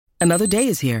Another day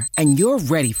is here, and you're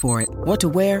ready for it. What to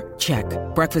wear? Check.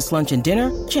 Breakfast, lunch, and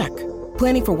dinner? Check.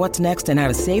 Planning for what's next and how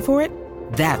to save for it?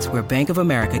 That's where Bank of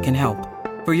America can help.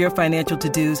 For your financial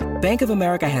to-dos, Bank of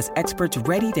America has experts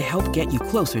ready to help get you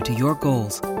closer to your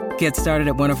goals. Get started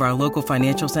at one of our local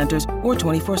financial centers or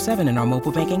 24/7 in our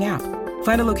mobile banking app.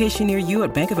 Find a location near you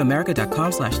at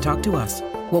bankofamerica.com/talktous.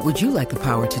 What would you like the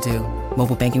power to do?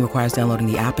 Mobile banking requires downloading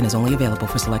the app and is only available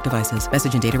for select devices.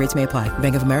 Message and data rates may apply.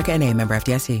 Bank of America N.A., member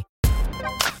FDIC.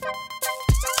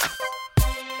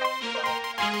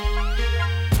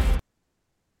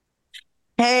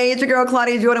 Hey, it's your girl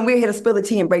Claudia Jordan. We're here to spill the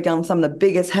tea and break down some of the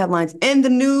biggest headlines in the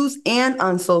news and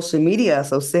on social media.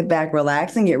 So sit back,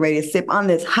 relax, and get ready to sip on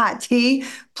this hot tea.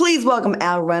 Please welcome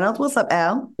Al Reynolds. What's up,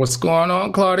 Al? What's going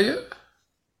on, Claudia?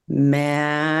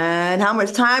 Man, how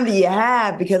much time do you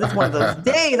have? Because it's one of those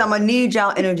days. I'm going to need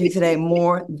y'all energy today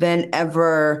more than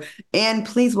ever. And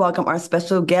please welcome our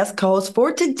special guest co-host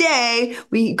for today.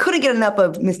 We couldn't get enough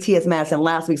of Miss T.S. Madison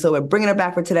last week, so we're bringing her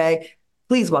back for today.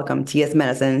 Please welcome T.S.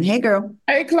 Madison. Hey, girl.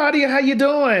 Hey, Claudia, how you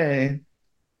doing?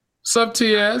 What's up,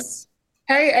 TS?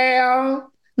 Hey, Al.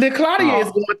 Look, Claudia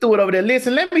is going through it over there.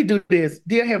 Listen, let me do this.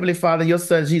 Dear Heavenly Father, in your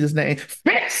son Jesus' name,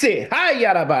 fix it. Hi,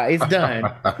 Yadaba. It's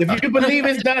done. If you believe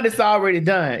it's done, it's already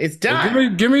done. It's done. Well,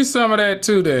 give me some of that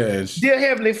too, then. Dear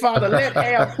Heavenly Father, let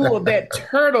Al pull that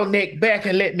turtleneck back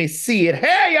and let me see it.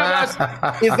 Hey,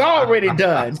 Yadaba, it's already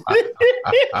done.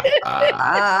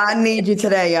 I need you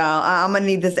today, y'all. I'm going to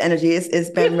need this energy. It's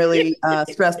been really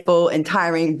stressful and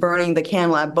tiring, burning the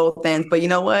candle at both ends. But you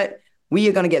know what? We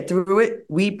are going to get through it.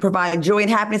 We provide joy and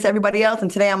happiness to everybody else.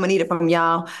 And today I'm going to need it from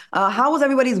y'all. How was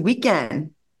everybody's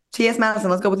weekend? T.S. Madison,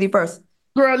 let's go with you first.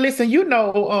 Girl, listen,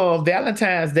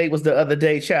 Valentine's Day was the other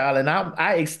day, child, and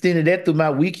I extended that through my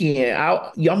weekend.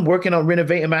 I'm working on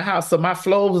renovating my house, so my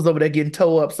floors was over there getting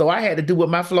tore up, so I had to do what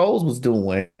my floors was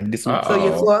doing this week. So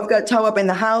your floors got tore up in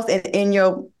the house and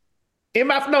the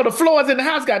floors in the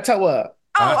house got tore up.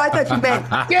 Oh, I thought you meant...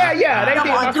 Yeah, they did.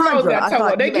 My floors got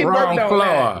tore up. They get worked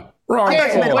on. Wrong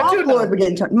floors were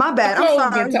getting turned. My bad.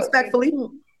 I'm sorry, respectfully.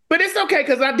 But it's okay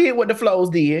because I did what the floors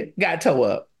did. Got tore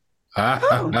up.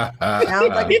 Sounds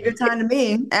like a good time to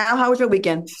me. Al, how was your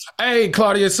weekend? Hey,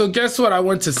 Claudia. So guess what? I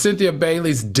went to Cynthia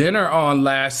Bailey's dinner on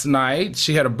last night.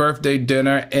 She had a birthday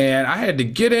dinner, and I had to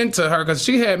get into her because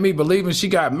she had me believing she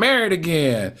got married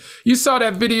again. You saw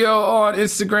that video on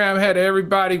Instagram, had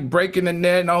everybody breaking the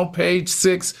net on page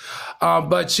 6.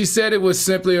 But she said it was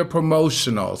simply a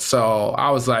promotional. So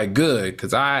I was like, good,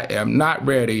 because I am not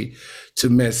ready to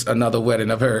miss another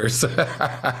wedding of hers.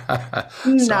 I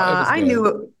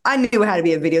knew it had to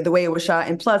be a video the way it was shot.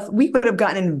 And plus, we would have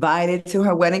gotten invited to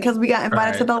her wedding because we got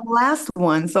invited to the last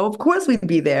one. So of course we'd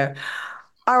be there.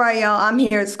 All right, y'all. I'm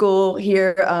here at school,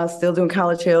 still doing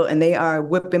College Hill, and they are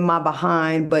whipping my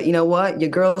behind. But you know what? Your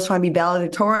girl's trying to be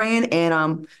valedictorian, and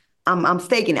I'm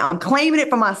staking it. I'm claiming it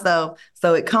for myself.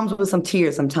 So it comes with some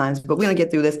tears sometimes, but we're going to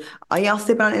get through this. Are y'all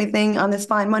sipping on anything on this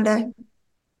fine Monday?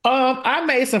 I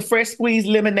made some fresh squeezed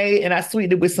lemonade and I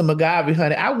sweetened it with some agave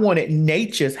honey. I wanted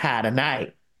nature's high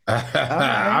tonight.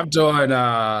 I'm doing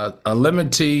a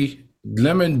lemon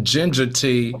ginger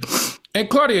tea. And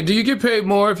Claudia, do you get paid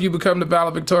more if you become the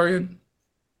valedictorian?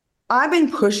 I've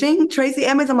been pushing Tracy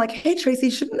Emmons. I'm like, hey, Tracy,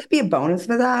 shouldn't there be a bonus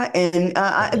for that? And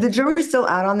the jury's still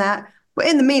out on that. But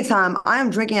in the meantime, I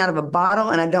am drinking out of a bottle,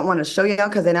 and I don't want to show y'all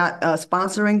because they're not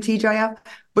sponsoring TGIF.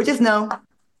 But just know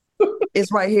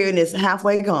it's right here and it's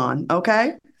halfway gone,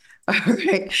 okay? All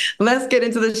right, let's get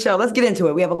into the show. Let's get into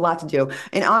it. We have a lot to do.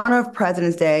 In honor of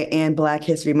President's Day and Black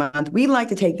History Month, we'd like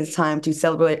to take this time to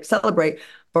celebrate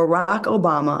Barack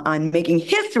Obama on making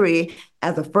history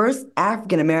as the first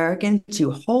African-American to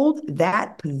hold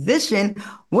that position.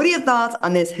 What are your thoughts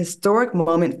on this historic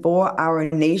moment for our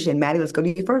nation? Maddie, let's go to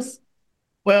you first.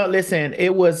 Well, listen,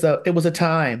 it was a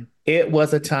time. It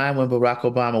was a time when Barack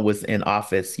Obama was in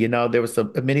office. You know, there were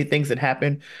so many things that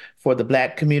happened for the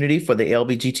Black community, for the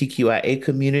LGBTQIA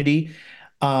community.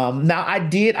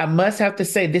 I must have to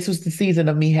say, this was the season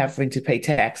of me having to pay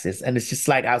taxes. And it's just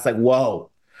like, I was like, whoa.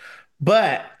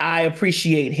 But I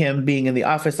appreciate him being in the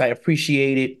office. I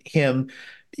appreciated him,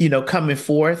 coming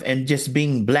forth and just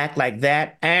being Black like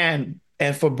that. And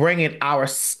for bringing our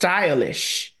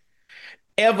stylish,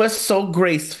 ever so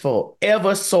graceful,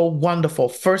 ever so wonderful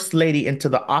First Lady into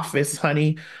the office,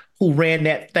 honey, who ran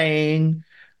that thing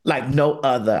like no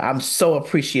other. I'm so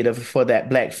appreciative for that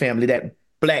Black family, that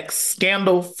Black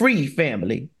scandal-free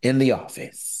family in the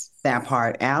office. That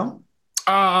part, Al?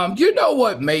 You know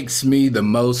what makes me the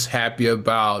most happy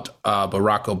about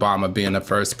Barack Obama being the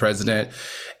first president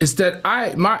is that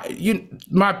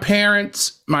my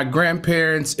parents, my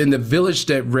grandparents, and the village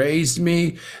that raised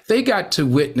me, they got to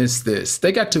witness this.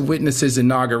 They got to witness his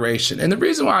inauguration. And the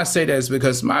reason why I say that is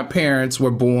because my parents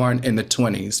were born in the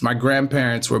 20s. My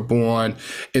grandparents were born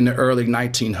in the early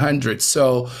 1900s.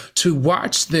 So to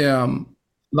watch them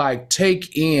like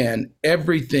take in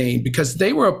everything, because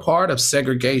they were a part of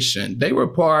segregation. They were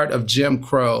a part of Jim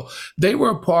Crow. They were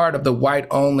a part of the white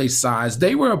only signs.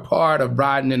 They were a part of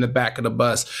riding in the back of the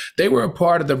bus. They were a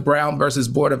part of the Brown versus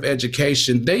Board of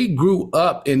Education. They grew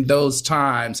up in those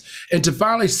times, and to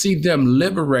finally see them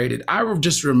liberated, I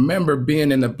just remember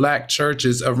being in the Black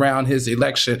churches around his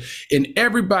election and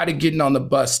everybody getting on the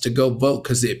bus to go vote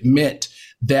because it meant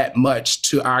that much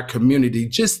to our community.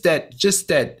 Just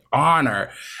that honor.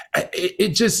 It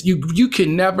just, you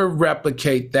can never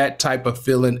replicate that type of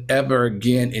feeling ever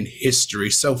again in history.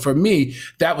 So for me,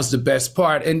 that was the best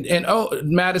part. And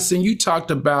Madison, you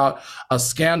talked about a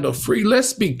scandal free.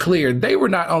 Let's be clear. They were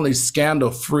not only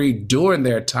scandal free during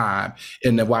their time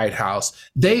in the White House,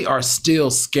 they are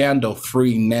still scandal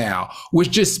free now,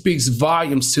 which just speaks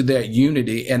volumes to their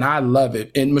unity. And I love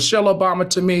it. And Michelle Obama,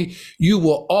 to me, you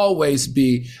will always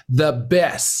be the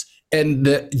best and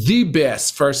the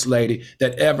best first lady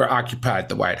that ever occupied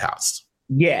the White House.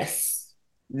 Yes.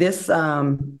 This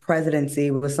presidency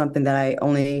was something that I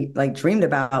only dreamed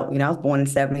about. You know, I was born in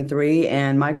 73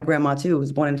 and my grandma too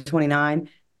was born in 29.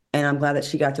 And I'm glad that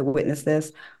she got to witness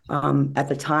this. At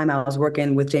the time I was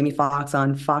working with Jamie Foxx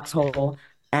on Foxhole,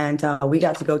 and we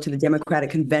got to go to the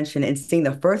Democratic convention and seeing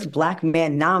the first Black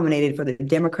man nominated for the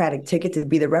Democratic ticket to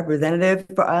be the representative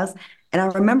for us. And I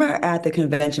remember at the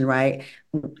convention, right,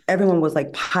 everyone was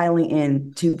piling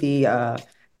in to the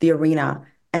arena.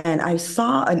 And I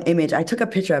saw an image. I took a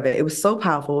picture of it. It was so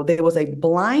powerful. There was a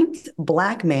blind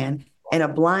Black man and a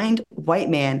blind white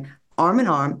man arm in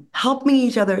arm, helping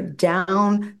each other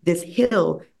down this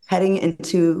hill heading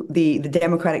into the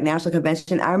Democratic National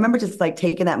Convention. I remember just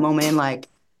taking that moment and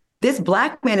this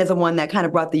Black man is the one that kind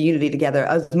of brought the unity together.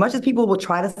 As much as people will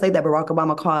try to say that Barack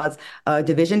Obama caused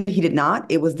division, he did not.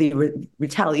 It was the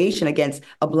retaliation against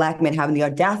a Black man having the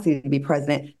audacity to be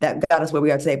president that got us where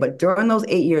we are today. But during those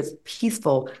 8 years,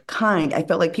 peaceful, kind, I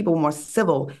felt like people were more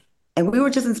civil. And we were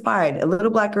just inspired. A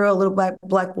little Black girl, a little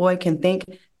black boy can think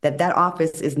that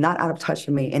office is not out of touch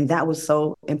for me. And that was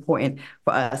so important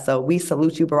for us. So we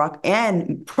salute you, Barack,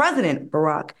 and President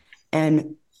Barack,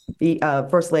 and the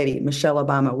First Lady, Michelle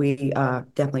Obama. We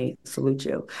definitely salute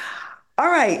you. All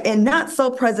right. And not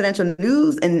so presidential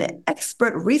news, an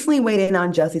expert recently weighed in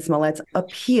on Jussie Smollett's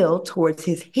appeal towards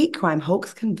his hate crime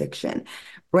hoax conviction.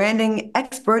 Branding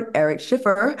expert Eric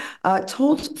Schiffer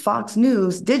told Fox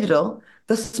News Digital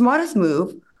the smartest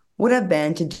move would have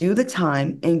been to do the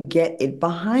time and get it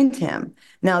behind him.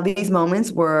 Now, these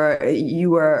moments where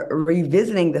you were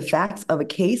revisiting the facts of a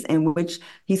case in which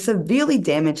he severely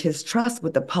damaged his trust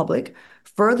with the public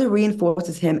further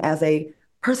reinforces him as a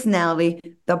personality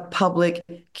the public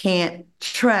can't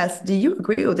trust. Do you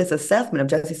agree with this assessment of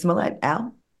Jussie Smollett,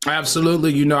 Al?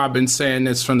 Absolutely. You know, I've been saying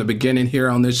this from the beginning here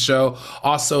on this show.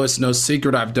 Also, it's no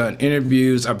secret. I've done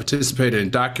interviews. I participated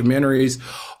in documentaries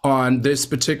on this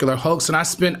particular hoax. And I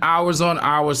spent hours on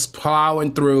hours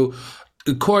plowing through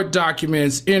court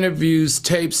documents, interviews,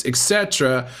 tapes,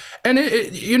 etc. And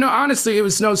honestly, it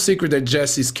was no secret that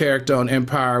Jussie's character on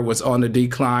Empire was on the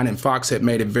decline, and Fox had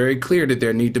made it very clear that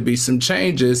there need to be some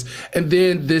changes. And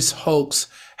then this hoax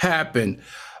happened.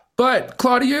 But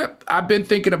Claudia, I've been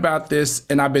thinking about this,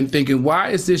 and I've been thinking, why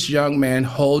is this young man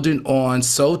holding on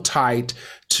so tight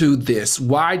to this?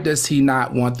 Why does he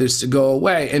not want this to go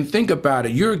away? And think about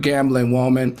it. You're a gambling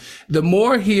woman. The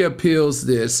more he appeals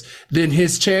this, then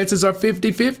his chances are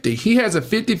 50-50. He has a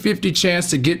 50-50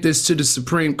 chance to get this to the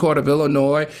Supreme Court of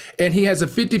Illinois, and he has a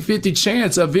 50-50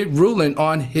 chance of it ruling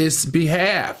on his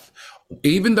behalf,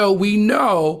 even though we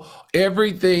know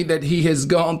everything that he has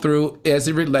gone through as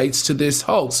it relates to this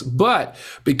hoax. But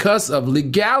because of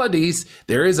legalities,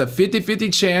 there is a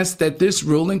 50-50 chance that this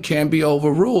ruling can be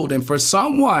overruled. And for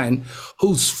someone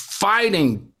who's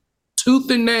fighting tooth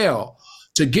and nail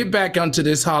to get back onto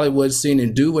this Hollywood scene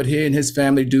and do what he and his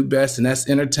family do best, and that's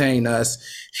entertain us,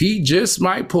 he just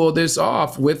might pull this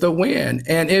off with a win.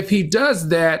 And if he does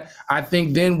that, I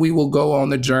think then we will go on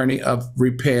the journey of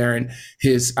repairing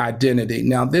his identity.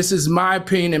 Now, this is my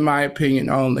opinion and my opinion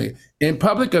only. In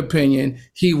public opinion,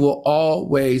 he will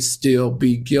always still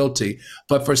be guilty.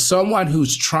 But for someone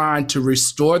who's trying to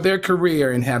restore their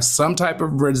career and have some type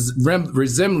of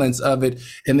resemblance of it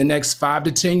in the next 5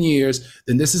 to 10 years,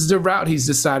 then this is the route he's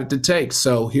decided to take.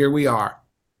 So here we are.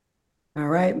 All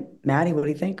right, Maddie, what do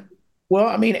you think? Well,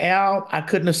 I mean, Al, I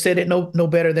couldn't have said it no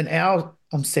better than Al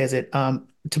says it.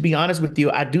 To be honest with you,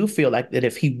 I do feel like that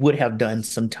if he would have done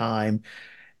some time,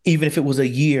 even if it was a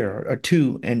year or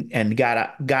two, and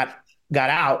got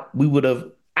out, we would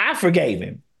have. I forgave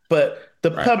him, but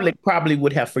the Right. public probably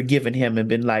would have forgiven him and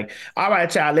been like, "All right,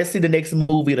 child, let's see the next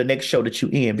movie or the next show that you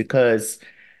in because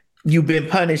you've been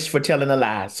punished for telling a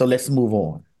lie. So let's move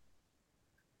on."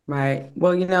 Right.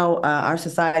 Well, our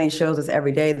society shows us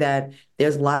every day that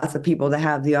there's lots of people that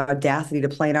have the audacity to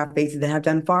play in our faces that have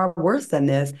done far worse than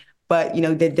this. But,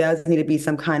 there does need to be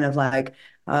some kind of like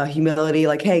humility,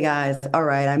 like, hey, guys, all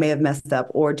right, I may have messed up,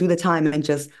 or do the time and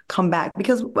just come back.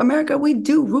 Because America, we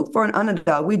do root for an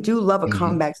underdog. We do love a Mhm.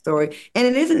 comeback story. And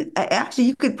it isn't actually,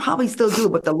 you could probably still do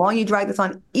it, but the longer you drag this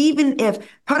on, even if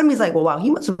part of me is like, well, wow,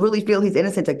 he must really feel he's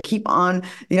innocent to keep on,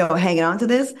 hanging on to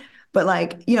this. But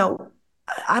like,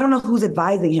 I don't know who's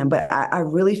advising him, but I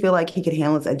really feel like he could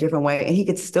handle this a different way and he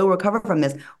could still recover from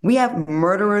this. We have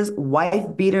murderers, wife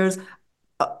beaters,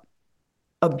 uh,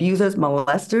 abusers,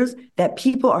 molesters that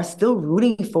people are still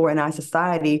rooting for in our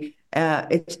society.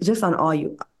 It's just on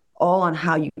all on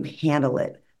how you handle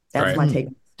it. That's Right. my take.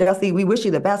 Jesse, we wish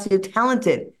you the best. You're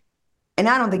talented. And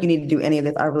I don't think you need to do any of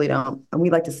this. I really don't. And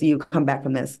we'd like to see you come back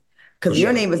from this. For Because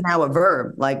your sure. name is now a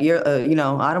verb. Like you're, I don't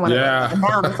want to, Yeah. a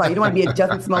noun. I'm sorry. You don't want to be a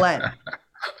Justin Smollett.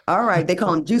 All right, they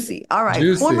call him Juicy. All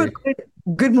right, former Juicy.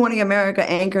 Good Morning America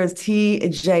anchors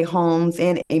T.J. Holmes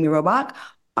and Amy Robach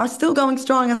are still going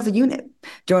strong as a unit.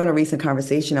 During a recent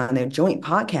conversation on their joint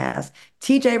podcast,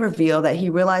 TJ revealed that he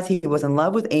realized he was in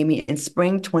love with Amy in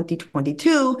spring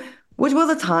 2022, which was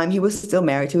a time he was still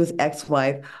married to his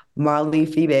ex-wife, Marley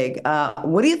Fiebig.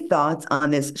 What are your thoughts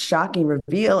on this shocking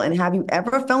reveal? And have you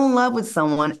ever fell in love with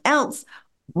someone else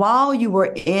while you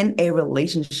were in a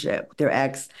relationship with their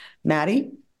ex,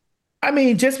 Maddie? I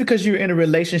mean, just because you're in a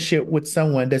relationship with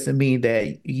someone doesn't mean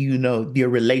that your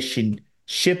relation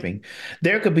shipping.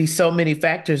 There could be so many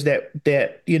factors that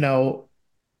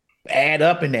add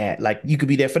up in that. Like you could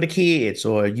be there for the kids,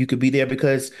 or you could be there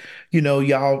because,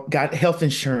 y'all got health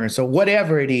insurance or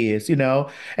whatever it is.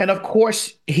 And of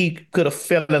course, he could have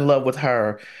fell in love with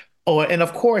her. And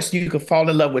of course, you could fall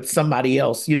in love with somebody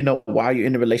else, while you're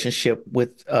in a relationship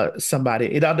with somebody.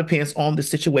 It all depends on the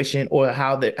situation or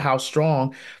how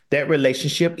strong that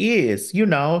relationship is.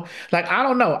 Like I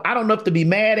don't know. I don't know if to be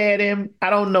mad at him. I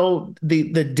don't know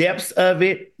the depths of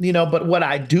it. But what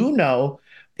I do know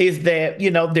is that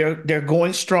they're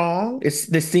going strong.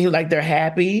 They seem like they're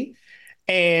happy,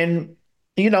 and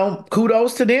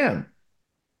kudos to them.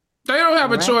 They don't have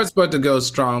All a right. choice but to go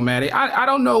strong, Maddie. I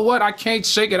don't know what. I can't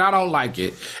shake it. I don't like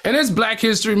it. And it's Black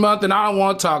History Month, and I don't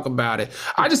want to talk about it.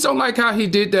 I just don't like how he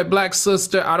did that black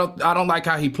sister. I don't like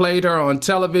how he played her on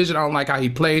television. I don't like how he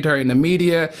played her in the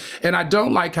media. And I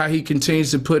don't like how he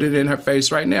continues to put it in her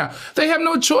face right now. They have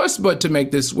no choice but to make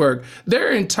this work.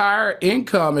 Their entire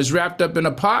income is wrapped up in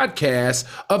a podcast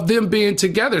of them being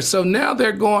together. So now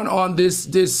they're going on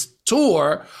this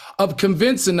tour of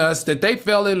convincing us that they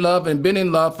fell in love and been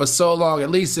in love for so long,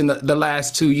 at least in the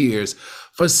last 2 years.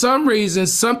 For some reason,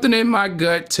 something in my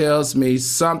gut tells me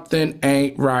something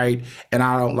ain't right, and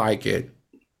I don't like it.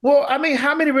 Well, I mean,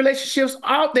 how many relationships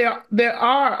out there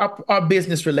are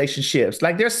business relationships?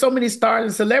 Like there's so many stars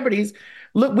and celebrities.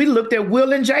 Look, we looked at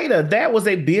Will and Jada. That was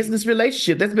a business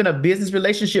relationship. That's been a business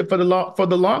relationship for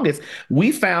the longest.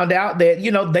 We found out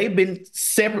that they've been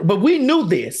separate, but we knew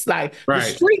this. Like the Right.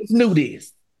 streets knew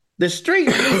this. The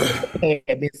streets knew they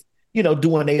had been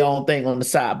doing their own thing on the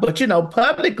side. But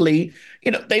publicly,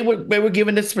 they were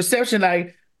given this perception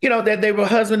like that they were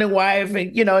husband and wife,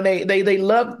 and and they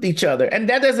loved each other. And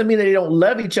that doesn't mean that they don't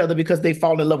love each other because they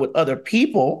fall in love with other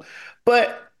people,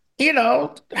 but they're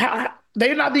not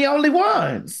the only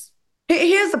ones.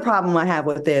 Here's the problem I have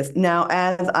with this. Now,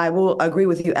 as I will agree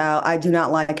with you, Al, I do not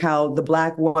like how the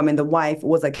black woman, the wife,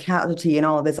 was a casualty in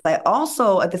all of this. I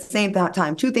also, at the same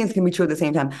time, two things can be true at the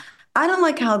same time. I don't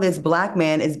like how this black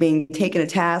man is being taken to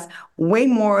task way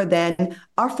more than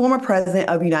our former president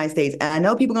of the United States. And I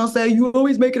know people are going to say, you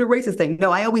always make it a racist thing.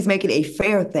 No, I always make it a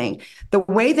fair thing. The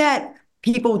way that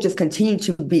people just continue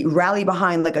to be rally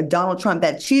behind like a Donald Trump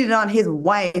that cheated on his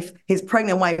wife, his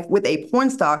pregnant wife, with a porn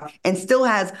star, and still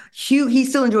has huge, he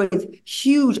still enjoys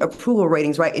huge approval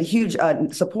ratings, right, and huge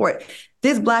support.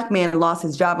 This black man lost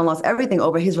his job and lost everything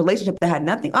over his relationship that had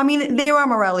nothing. I mean, there are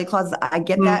morality clauses. I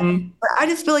get that, Mm-hmm. but I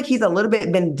just feel like he's a little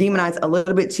bit been demonized a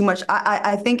little bit too much.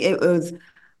 I think it was.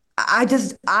 I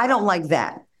don't like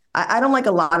that. I don't like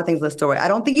a lot of things in the story. I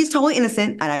don't think he's totally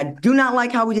innocent, and I do not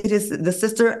like how we did the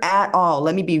sister at all.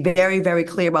 Let me be very, very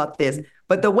clear about this.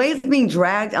 But the way it's being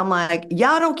dragged, I'm like,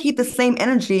 y'all don't keep the same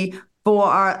energy for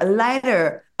our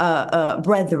lighter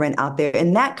brethren out there.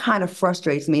 And that kind of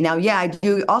frustrates me. Now, yeah, I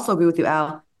do also agree with you,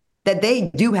 Al, that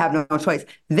they do have no choice.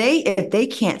 If they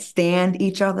can't stand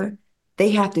each other, they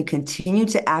have to continue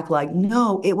to act like,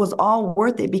 no, it was all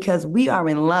worth it because we are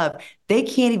in love. They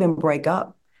can't even break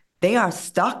up. They are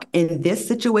stuck in this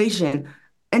situation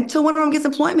until one of them gets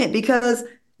employment because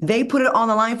they put it on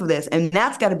the line for this. And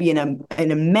that's got to be an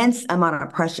immense amount of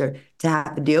pressure to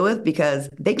have to deal with because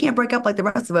they can't break up like the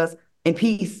rest of us in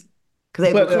peace.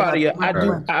 But Claudia,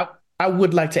 I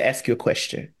would like to ask you a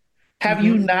question. Have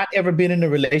you not ever been in a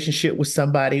relationship with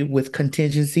somebody with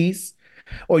contingencies?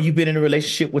 Or you've been in a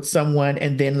relationship with someone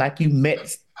and then like you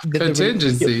met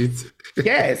contingencies.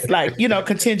 Yes, like,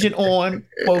 contingent on,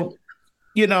 well,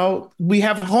 we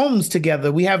have homes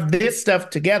together. We have this stuff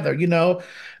together,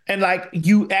 and like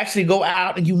you actually go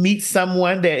out and you meet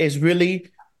someone that is really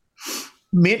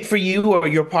meant for you or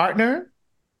your partner.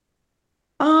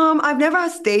 I've never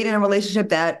stayed in a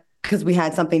relationship because we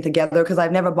had something together, because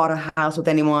I've never bought a house with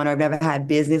anyone, or I've never had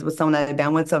business with someone that I've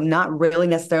been with. So not really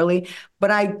necessarily, but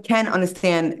I can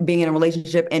understand being in a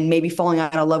relationship and maybe falling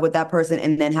out of love with that person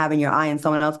and then having your eye on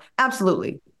someone else.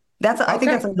 Absolutely. I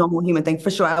think that's a normal human thing for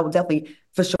sure. I will definitely,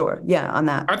 for sure. Yeah, on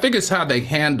that. I think it's how they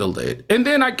handled it. And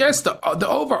then I guess the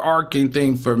overarching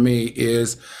thing for me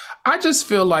is I just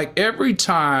feel like every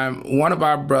time one of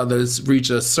our brothers reach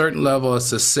a certain level of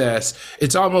success,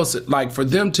 it's almost like for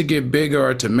them to get bigger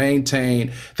or to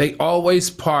maintain, they always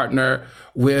partner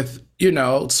with,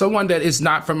 someone that is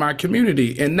not from our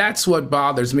community. And that's what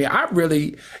bothers me. I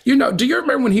really, do you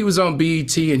remember when he was on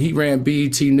BET and he ran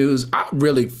BET News? I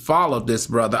really followed this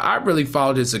brother. I really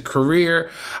followed his career.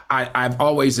 I've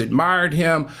always admired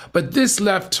him. But this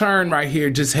left turn right here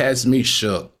just has me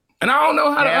shook. And I don't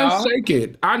know how to unshake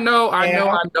it. I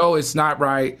know it's not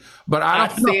right, but I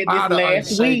don't know how to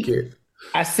unshake it.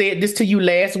 I said this to you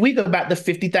last week about the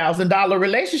 $50,000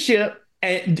 relationship.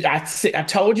 And I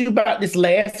told you about this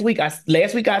last week.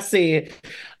 Last week I said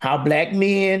how black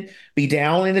men be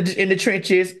down in the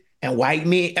trenches and white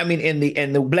men,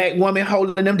 and the black woman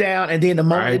holding them down. And then the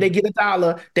moment they get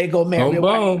 $1, they go marry a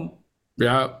white.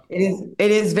 Yeah.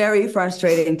 It is very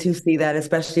frustrating to see that,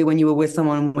 especially when you were with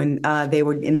someone when they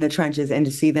were in the trenches, and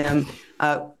to see them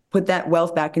put that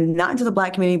wealth back not into the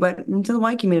black community, but into the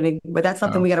white community. But that's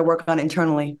something we got to work on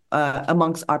internally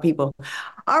amongst our people.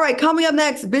 All right, coming up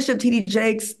next, Bishop T.D.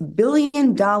 Jakes' $1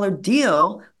 billion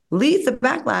deal leads to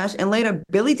backlash, and later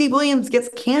Billy D. Williams gets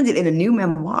candid in a new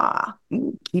memoir.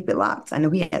 Keep it locked. I know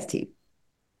he has teeth.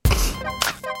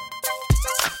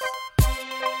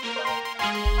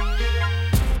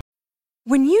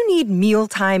 When you need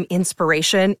mealtime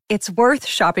inspiration, it's worth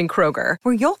shopping Kroger,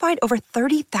 where you'll find over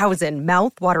 30,000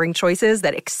 mouth-watering choices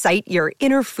that excite your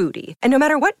inner foodie. And no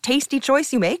matter what tasty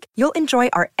choice you make, you'll enjoy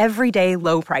our everyday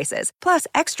low prices, plus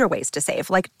extra ways to save,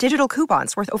 like digital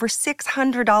coupons worth over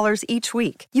 $600 each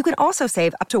week. You can also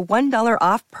save up to $1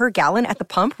 off per gallon at the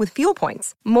pump with fuel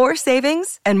points. More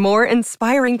savings and more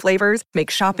inspiring flavors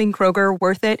make shopping Kroger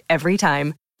worth it every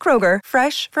time. Kroger,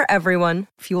 fresh for everyone.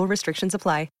 Fuel restrictions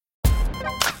apply.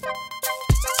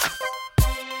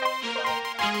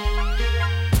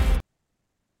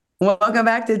 Welcome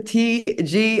back to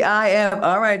TGIF.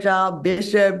 All right, y'all.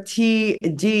 Bishop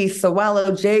T.D.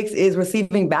 Sawalo Jakes is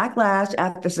receiving backlash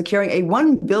after securing a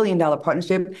 $1 billion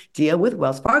partnership deal with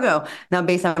Wells Fargo. Now,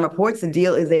 based on reports, the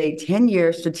deal is a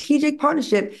 10-year strategic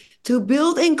partnership to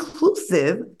build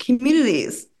inclusive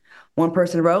communities. One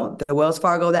person wrote, the Wells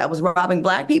Fargo that was robbing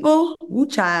Black people, woo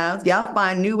child, y'all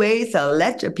find new ways to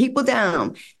let your people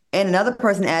down. And another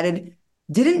person added,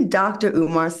 didn't Dr.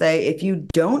 Umar say, if you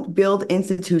don't build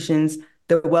institutions,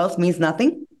 the wealth means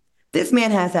nothing? This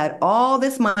man has had all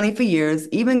this money for years,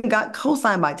 even got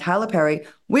co-signed by Tyler Perry.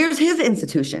 Where's his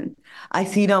institution? I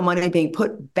see no money being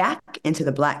put back into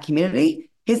the Black community.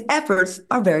 His efforts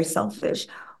are very selfish.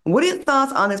 What are your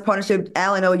thoughts on this partnership?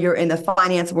 Al, I know you're in the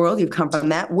finance world. You've come from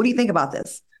that. What do you think about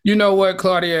this? You know what,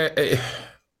 Claudia?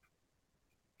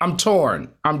 I'm torn,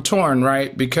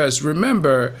 right? Because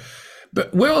remember,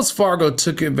 but Wells Fargo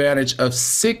took advantage of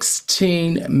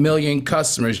 16 million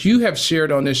customers. You have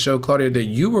shared on this show, Claudia, that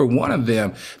you were one of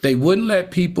them. They wouldn't let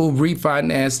people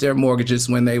refinance their mortgages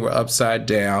when they were upside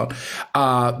down.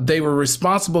 They were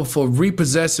responsible for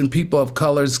repossessing people of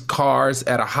color's cars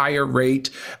at a higher rate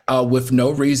with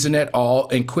no reason at all,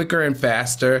 and quicker and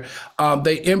faster.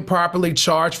 They improperly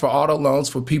charged for auto loans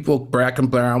for people, Black and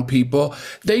brown people.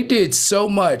 They did so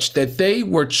much that they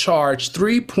were charged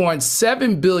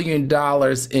 $3.7 billion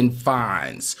in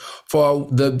fines for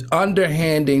the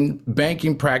underhanding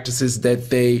banking practices that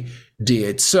they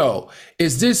did. So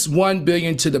is this $1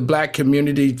 billion to the Black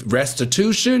community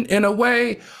restitution in a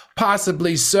way?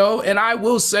 Possibly so. And I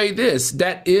will say this,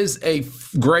 that is a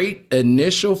great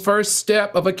initial first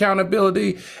step of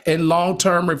accountability and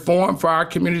long-term reform for our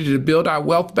community to build our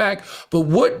wealth back. But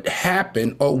what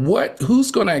happened, or who's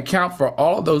going to account for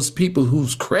all those people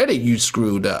whose credit you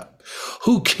screwed up,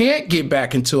 who can't get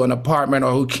back into an apartment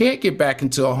or who can't get back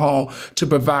into a home to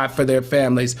provide for their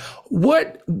families?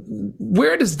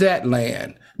 Where does that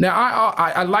land? Now,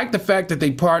 I like the fact that they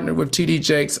partnered with TD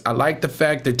Jakes. I like the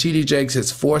fact that TD Jakes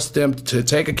has forced them to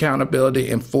take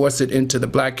accountability and force it into the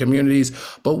Black communities.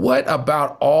 But what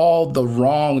about all the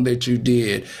wrong that you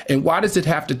did? And why does it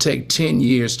have to take 10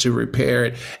 years to repair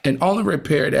it, and only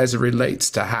repair it as it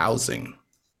relates to housing?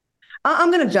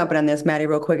 I'm going to jump in on this, Maddie,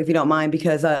 real quick, if you don't mind,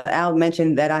 because Al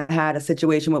mentioned that I had a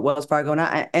situation with Wells Fargo, and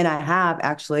I have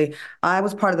actually. I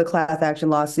was part of the class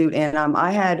action lawsuit, and I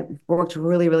had worked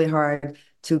really, really hard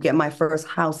to get my first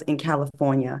house in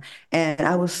California, and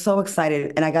I was so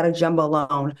excited. And I got a jumbo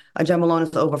loan. A jumbo loan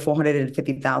is over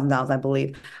 $450,000, I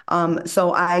believe.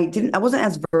 So I wasn't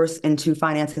as versed into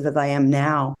finances as I am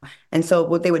now. And so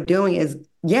what they were doing is,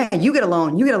 yeah, you get a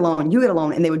loan, you get a loan, you get a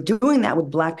loan. And they were doing that with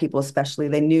Black people, especially.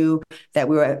 They knew that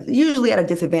we were usually at a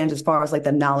disadvantage as far as like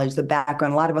the knowledge, the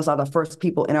background. A lot of us are the first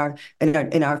people in our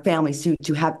families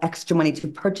to have extra money to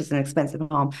purchase an expensive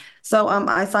home. So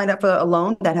I signed up for a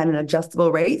loan that had an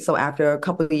adjustable rate. So after a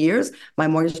couple of years, my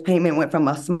mortgage payment went from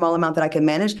a small amount that I could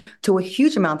manage to a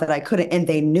huge amount that I couldn't, and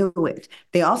they knew it.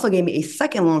 They also gave me a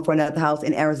second loan for another house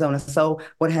in Arizona. So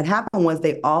what had happened was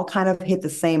they all kind of hit the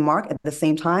same mark at the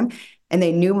same time. And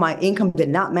they knew my income did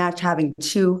not match having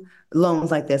two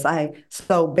loans like this.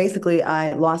 So basically,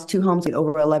 I lost two homes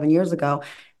over 11 years ago.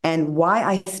 And why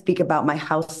I speak about my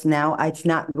house now, it's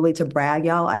not really to brag,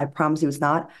 y'all. I promise you it's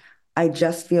not. I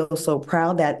just feel so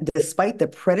proud that despite the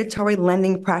predatory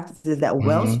lending practices that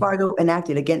Wells Fargo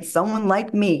enacted against someone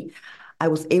like me, I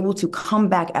was able to come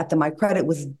back after my credit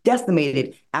was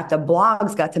decimated, after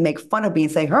blogs got to make fun of me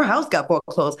and say her house got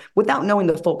foreclosed without knowing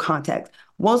the full context.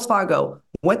 Wells Fargo,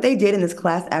 what they did in this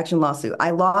class action lawsuit,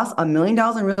 I lost $1 million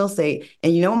in real estate.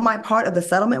 And you know what my part of the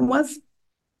settlement was?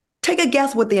 Take a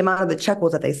guess what the amount of the check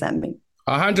was that they sent me.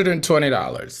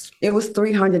 $120. It was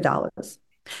 $300.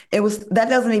 That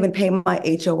doesn't even pay my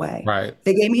HOA. Right.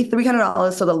 They gave me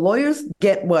 $300. So the lawyers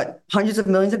get what? Hundreds of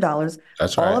millions of dollars.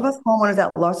 That's right. All of us homeowners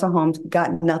that lost our homes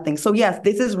got nothing. So yes,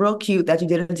 this is real cute that you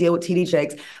did a deal with TD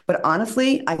Jakes. But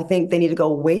honestly, I think they need to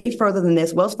go way further than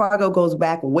this. Wells Fargo goes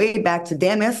way back to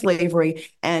damn near slavery.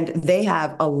 And they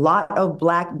have a lot of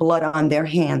Black blood on their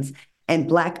hands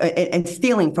and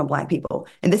stealing from Black people.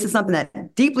 And this is something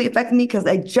that deeply affected me because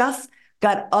I just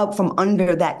got up from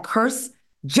under that curse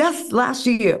just last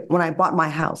year when I bought my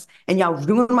house, and y'all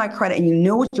ruined my credit, and you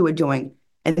knew what you were doing,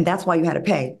 and that's why you had to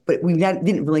pay. But we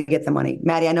didn't really get the money.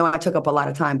 Maddie, I know I took up a lot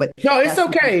of time, but no, it's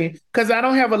okay, because I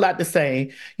don't have a lot to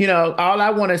say. You know, all I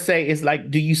want to say is,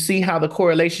 like, do you see how the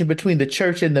correlation between the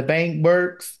church and the bank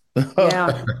works?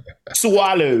 Yeah.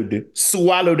 Swallowed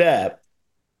up.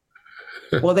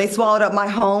 Well, they swallowed up my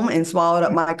home and swallowed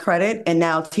up my credit, and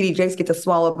now TD Jakes get to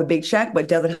swallow up a big check, but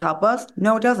does it help us?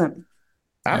 No, it doesn't.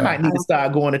 I might need to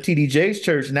start going to TD Jakes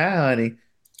church now, honey.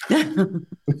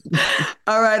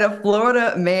 All right. A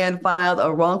Florida man filed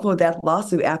a wrongful death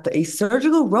lawsuit after a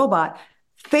surgical robot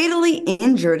fatally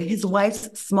injured his wife's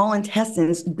small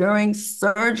intestines during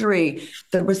surgery.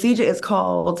 The procedure is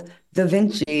called Da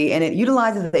Vinci, and it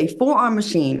utilizes a four-arm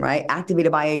machine, right, activated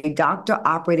by a doctor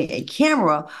operating a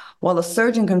camera while the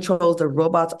surgeon controls the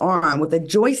robot's arm with a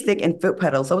joystick and foot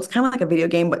pedal. So it's kind of like a video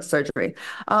game, but surgery.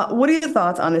 What are your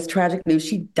thoughts on this tragic news?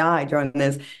 She died during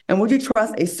this. And would you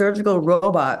trust a surgical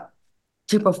robot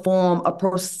to perform a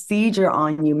procedure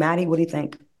on you? Maddie, what do you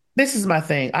think? This is my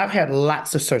thing. I've had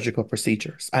lots of surgical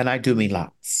procedures, and I do mean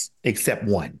lots, except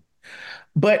one.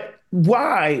 But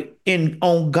why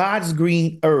on God's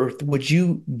green earth would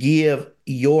you give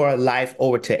your life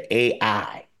over to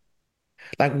AI?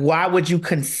 Like, why would you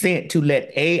consent to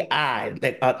let AI,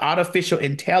 like artificial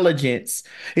intelligence,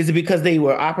 is it because they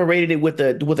were operated it with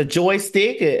a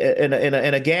joystick and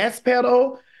a gas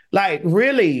pedal? Like,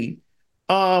 really?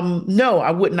 No,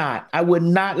 I would not. I would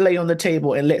not lay on the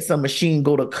table and let some machine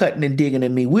go to cutting and digging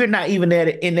in me. We're not even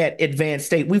in that advanced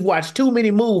state. We've watched too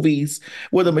many movies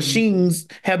where the machines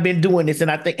have been doing this, and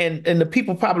I think, and the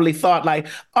people probably thought like,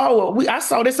 oh, well, I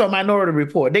saw this on Minority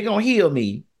Report. They're gonna heal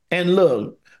me. And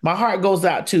look, my heart goes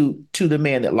out to the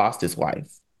man that lost his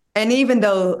wife. And even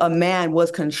though a man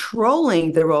was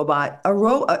controlling the robot,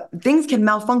 things can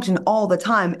malfunction all the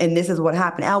time. And this is what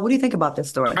happened. Al, what do you think about this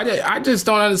story? I just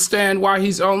don't understand why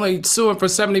he's only suing for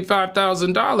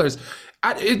 $75,000.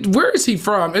 Where is he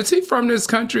from? Is he from this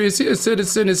country? Is he a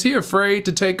citizen? Is he afraid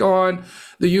to take on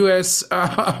the U.S.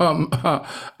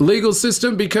 Legal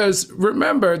system, because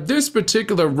remember, this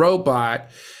particular robot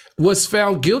was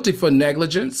found guilty for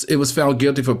negligence. It was found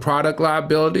guilty for product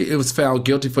liability. It was found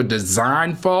guilty for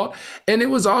design fault. And it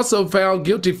was also found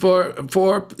guilty for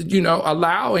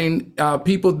allowing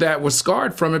people that were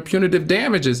scarred from it punitive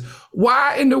damages.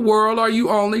 Why in the world are you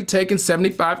only taking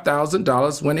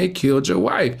 $75,000 when it killed your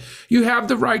wife? You have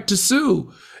the right to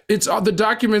sue. It's all the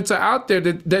documents are out there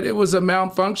that it was a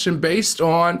malfunction based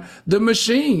on the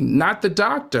machine, not the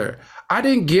doctor. I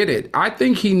didn't get it. I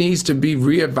think he needs to be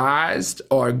re-advised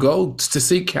or go to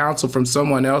seek counsel from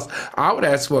someone else. I would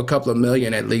ask for a couple of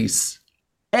million at least.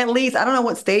 At least. I don't know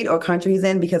what state or country he's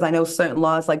in, because I know certain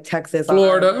laws like Texas.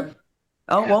 Florida.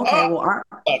 Oh, okay. Well, our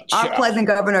pleasant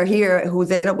governor here, who's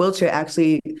in a wheelchair,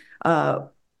 actually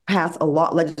passed a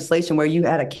legislation where you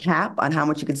had a cap on how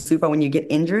much you could sue for when you get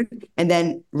injured. And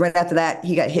then right after that,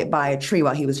 he got hit by a tree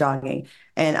while he was jogging.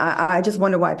 And I just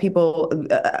wonder why people,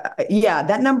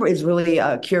 that number is really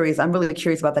curious. I'm really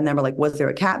curious about the number. Like, was there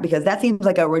a cap? Because that seems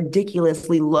like a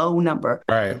ridiculously low number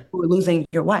for losing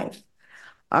your wife.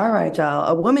 All right, y'all.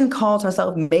 A woman calls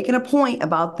herself making a point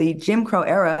about the Jim Crow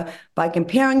era by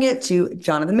comparing it to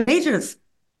Jonathan Majors.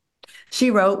 She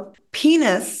wrote,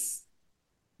 penis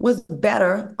was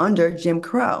better under Jim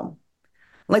Crow.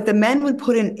 Like, the men would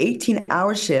put in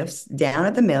 18-hour shifts down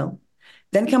at the mill,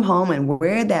 then come home and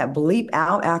wear that bleep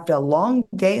out after a long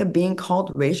day of being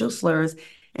called racial slurs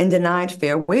and denied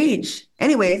fair wage.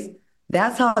 Anyways,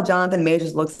 that's how Jonathan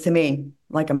Majors looks to me,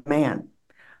 like a man.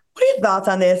 What are your thoughts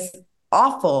on this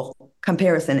awful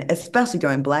comparison, especially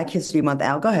during Black History Month?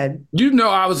 Al, go ahead. You know,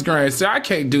 I was going to say, I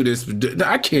can't do this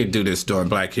during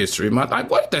Black History Month. Like,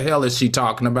 what the hell is she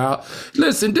talking about?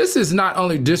 Listen, this is not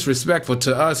only disrespectful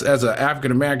to us as an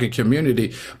African-American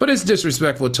community, but it's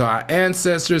disrespectful to our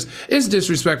ancestors. It's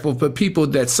disrespectful for people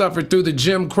that suffered through the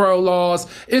Jim Crow laws.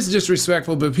 It's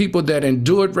disrespectful for people that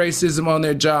endured racism on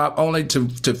their job only to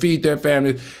feed their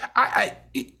families.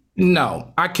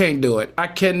 No, I can't do it. I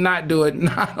cannot do it.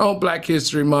 Not on Black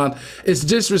History Month. It's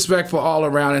disrespectful all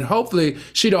around. And hopefully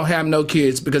she don't have no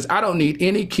kids, because I don't need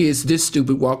any kids this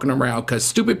stupid walking around, because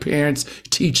stupid parents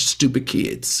teach stupid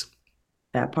kids.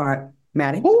 That part.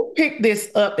 Maddie? Who picked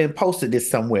this up and posted this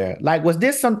somewhere? Like, was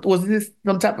this some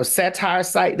type of satire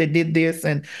site that did this?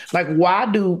 And like,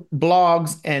 why do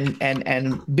blogs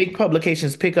and big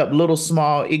publications pick up little,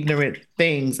 small, ignorant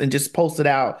things and just post it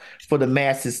out for the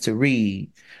masses to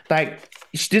read? Like,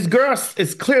 this girl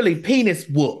is clearly penis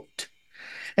whooped.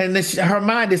 And her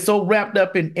mind is so wrapped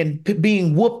up in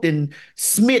being whooped and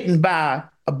smitten by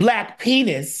a Black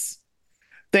penis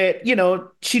that,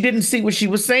 she didn't see what she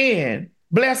was saying.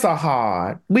 Bless her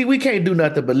heart. We can't do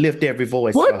nothing but lift every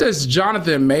voice. What does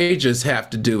Jonathan Majors have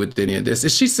to do with any of this?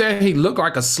 Is she saying he looked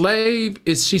like a slave?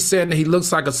 Is she saying that he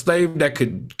looks like a slave that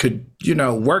could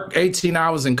work 18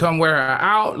 hours and come wear her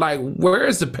out? Like, where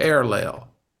is the parallel?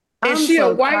 Is she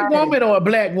a white woman or a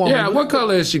Black woman? Yeah, what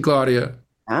color is she, Claudia?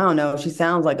 I don't know. She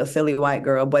sounds like a silly white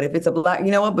girl, but if it's a Black, you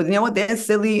know what? But you know what? They're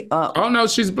silly. Oh no,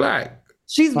 she's Black.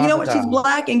 She's, you know what? She's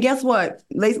Black, and guess what?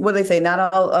 What they say? Not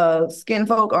all skin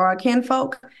folk are kin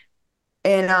folk.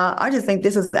 And I just think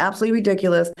this is absolutely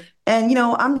ridiculous. And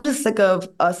I'm just sick of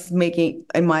us making,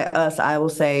 I will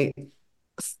say,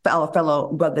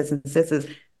 fellow brothers and sisters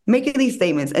making these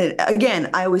statements. And again,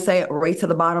 I always say race to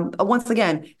the bottom. Once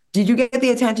again, did you get the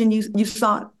attention you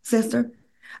sought, sister?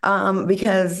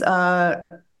 Because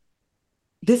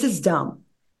this is dumb.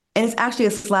 And it's actually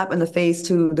a slap in the face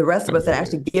to the rest of us that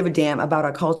actually give a damn about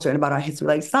our culture and about our history.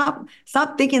 Like, stop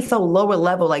thinking so lower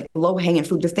level, like low hanging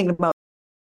fruit. Just thinking about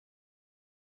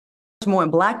more.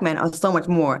 And Black men are so much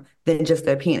more than just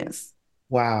their penis.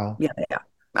 Wow. Yeah, they are.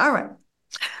 All right.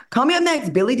 Coming up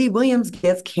next, Billy D. Williams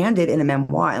gets candid in a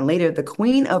memoir, and later the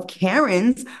Queen of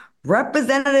Karens,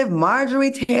 Representative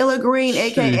Marjorie Taylor Greene,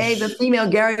 aka the female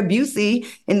Gary Busey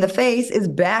in the face, is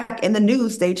back in the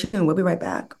news. Stay tuned. We'll be right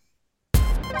back.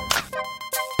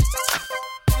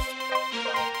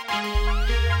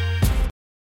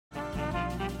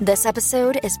 This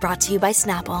episode is brought to you by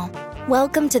Snapple.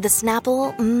 Welcome to the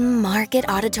Snapple Market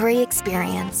Auditory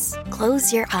Experience.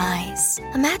 Close your eyes.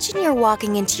 Imagine you're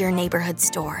walking into your neighborhood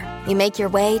store. You make your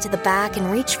way to the back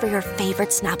and reach for your favorite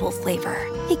Snapple flavor.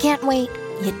 You can't wait.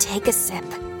 You take a sip.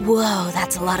 Whoa,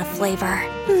 that's a lot of flavor.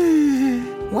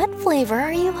 What flavor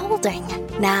are you holding?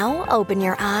 Now open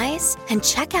your eyes and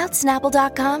check out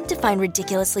Snapple.com to find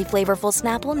ridiculously flavorful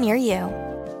Snapple near you.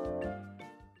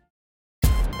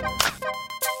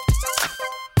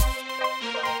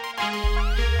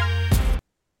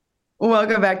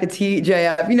 Welcome back to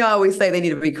TJF. You know, I always say they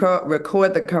need to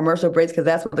record the commercial breaks because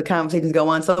that's what the conversations go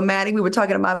on. So, Maddie, we were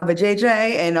talking about the JJ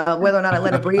and whether or not I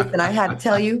let it breathe. And I had to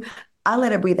tell you, I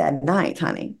let it breathe at night,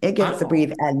 honey. It gets to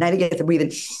breathe at night. It gets to breathe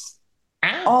in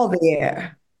all the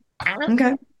air.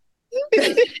 Okay.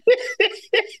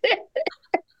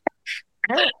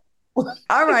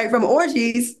 All right, from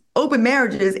orgies, open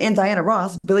marriages, and Diana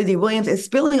Ross, Billy D. Williams is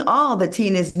spilling all the tea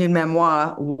in his new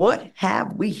memoir, What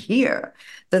Have We Here?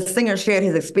 The singer shared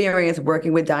his experience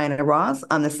working with Diana Ross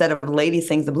on the set of Lady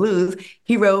Sings the Blues.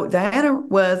 He wrote, Diana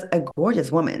was a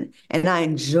gorgeous woman, and I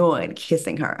enjoyed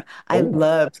kissing her. I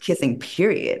loved kissing,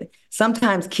 period.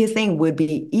 Sometimes kissing would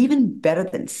be even better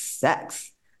than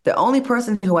sex. The only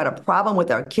person who had a problem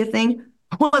with our kissing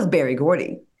was Berry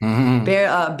Gordy.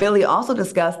 Billy also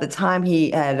discussed the time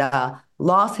he had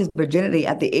lost his virginity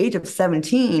at the age of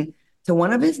 17 to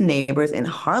one of his neighbors in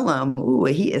Harlem. Ooh,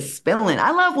 he is spilling. I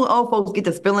love when old folks get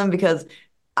to spilling because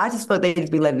I just feel like they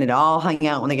just be letting it all hang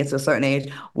out when they get to a certain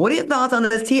age. What are your thoughts on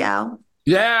this, T.L.?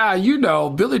 Yeah, you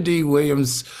know, Billy D.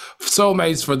 Williams,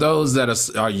 soulmates for those that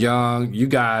are young, you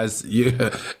guys,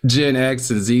 Gen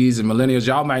X and Zs and millennials,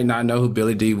 y'all might not know who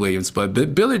Billy D. Williams, but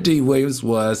Billy D. Williams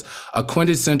was a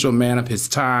quintessential man of his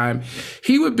time.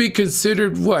 He would be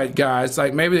considered what, guys?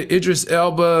 Like maybe the Idris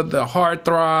Elba, the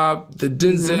heartthrob, the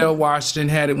Denzel Washington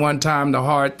had at one time the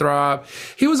heartthrob.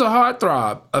 He was a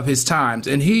heartthrob of his times,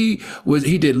 and he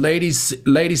did Lady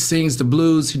Sings the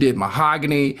Blues, he did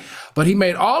Mahogany, but he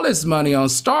made all his money on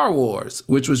Star Wars,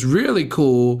 which was really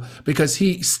cool because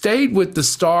he stayed with the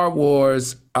Star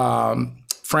Wars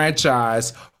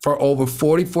franchise for over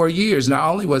 44 years. Not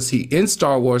only was he in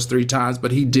Star Wars 3 times,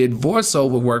 but he did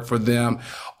voiceover work for them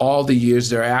all the years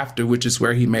thereafter, which is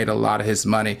where he made a lot of his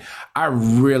money. I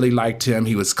really liked him.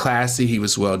 He was classy. He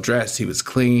was well-dressed. He was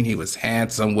clean. He was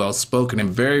handsome, well-spoken, and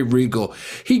very regal.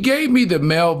 He gave me the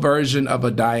male version of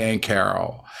a Diane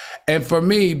Carroll. And for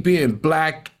me, being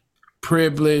Black,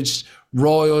 privileged,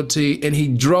 royalty, and he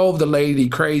drove the lady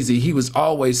crazy. He was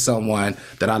always someone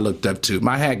that I looked up to.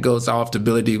 My hat goes off to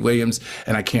Billy D. Williams,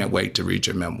 and I can't wait to read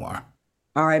your memoir.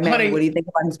 All right, Maddie, what do you think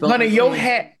about his book?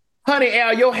 Honey,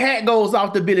 Al, your hat goes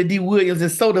off to Billy D. Williams,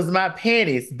 and so does my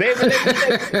panties. Baby, let me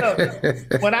tell you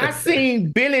something. When I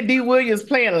seen Billy D. Williams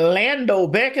playing Lando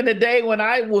back in the day when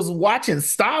I was watching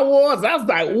Star Wars, I was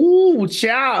like, ooh,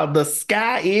 child, the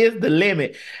sky is the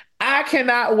limit. I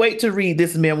cannot wait to read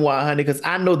this memoir, honey, because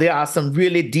I know there are some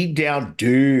really deep down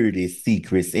dirty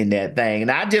secrets in that thing. And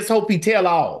I just hope he tell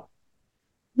all.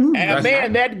 And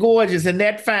man, that gorgeous and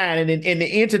that fine and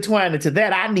the intertwining to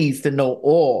that, I needs to know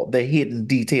all the hidden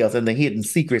details and the hidden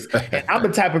secrets. And I'm the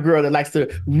type of girl that likes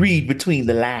to read between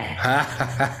the lines.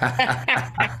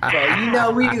 So you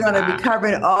know we're going to be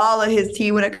covering all of his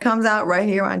tea when it comes out right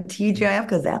here on TGIF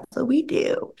because that's what we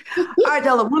do. All right,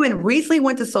 Della, a woman recently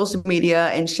went to social media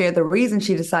and shared the reason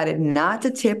she decided not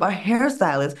to tip a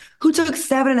hairstylist who took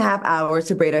 7.5 hours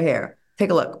to braid her hair.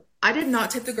 Take a look. I did not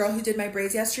tip the girl who did my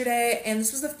braids yesterday, and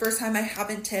this was the first time I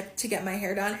haven't tipped to get my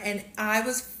hair done, and I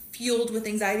was fueled with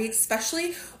anxiety,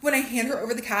 especially when I hand her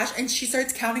over the cash and she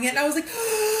starts counting it, and I was like,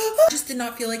 I just did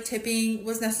not feel like tipping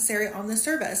was necessary on this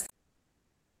service.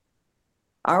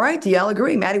 All right, do y'all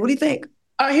agree? Maddie, what do you think?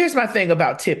 Here's my thing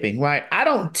about tipping, right? I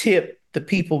don't tip the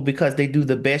people because they do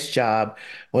the best job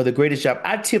or the greatest job.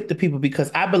 I tip the people because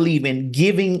I believe in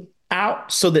giving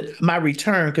out so that my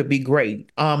return could be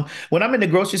great. When I'm in the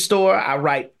grocery store, I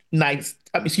write nice,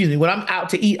 when I'm out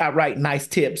to eat, I write nice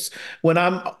tips. When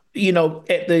I'm,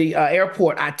 at the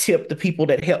airport, I tip the people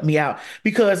that help me out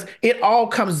because it all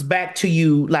comes back to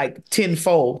you like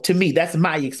tenfold. To me, that's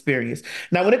my experience.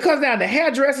 Now, when it comes down to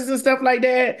hairdressers and stuff like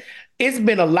that, it's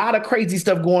been a lot of crazy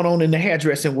stuff going on in the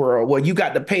hairdressing world where you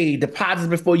got to pay deposits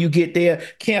before you get there,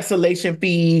 cancellation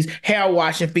fees, hair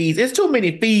washing fees. It's too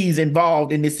many fees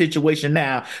involved in this situation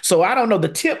now. So I don't know. The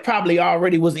tip probably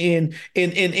already was in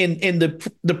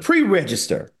the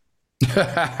pre-register.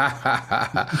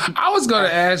 I was going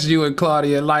to ask you and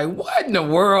Claudia, like, what in the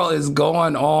world is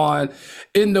going on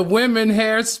in the women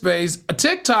hair space?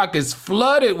 TikTok is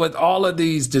flooded with all of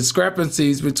these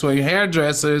discrepancies between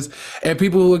hairdressers and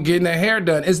people who are getting their hair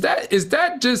done. Is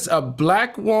that just a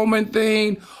Black woman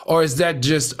thing, or is that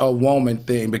just a woman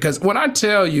thing? Because when I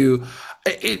tell you,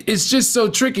 it's just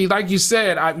so tricky. Like you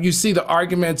said, you see the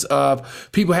arguments of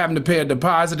people having to pay a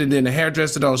deposit and then the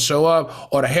hairdresser don't show up,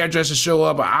 or the hairdresser show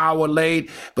up an hour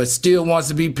late but still wants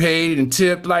to be paid and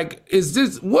tipped. Like,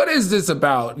 what is this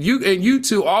about? You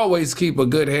two always keep a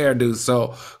good hairdo,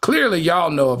 so clearly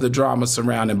y'all know of the drama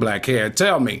surrounding Black hair.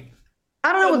 Tell me.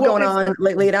 I don't know what's going on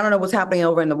lately, and I don't know what's happening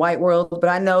over in the white world, but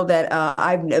I know that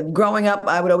I've growing up,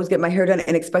 I would always get my hair done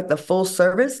and expect the full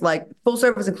service. Like full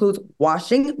service includes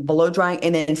washing, blow drying,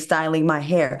 and then styling my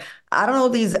hair. I don't know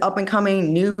these up and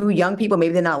coming new young people,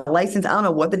 maybe they're not licensed. I don't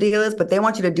know what the deal is, but they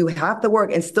want you to do half the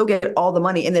work and still get all the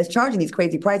money, and they're charging these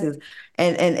crazy prices.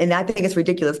 And I think it's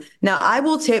ridiculous. Now I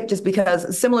will tip just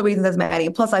because similar reasons as Maddie.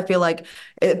 And plus, I feel like,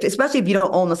 especially if you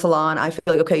don't own the salon, I feel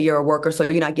like okay, you're a worker, so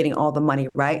you're not getting all the money,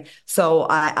 right? So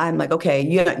I'm like, okay,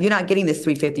 you're not getting this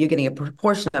 350, you're getting a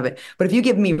proportion of it. But if you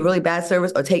give me really bad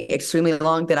service or take extremely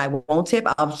long, then I won't tip.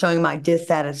 I'm showing my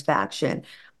dissatisfaction.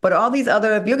 But all these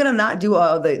other, if you're gonna not do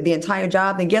the entire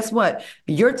job, then guess what?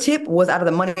 Your tip was out of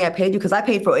the money I paid you because I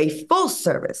paid for a full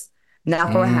service,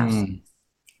 not for a half.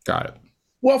 Got it.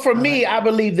 Well, for me, I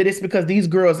believe that it's because these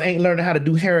girls ain't learning how to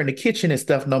do hair in the kitchen and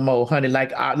stuff no more, honey.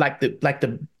 Like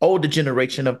the older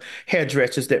generation of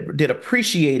hairdressers that did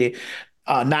appreciate it,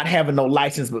 not having no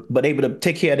license, but able to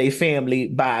take care of their family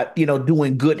by,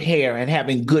 doing good hair and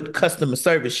having good customer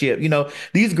serviceship.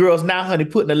 These girls now, honey,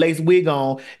 putting a lace wig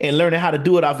on and learning how to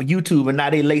do it off of YouTube, and now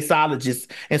they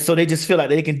laceologists. And so they just feel like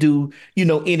they can do,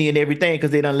 any and everything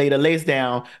because they done laid a lace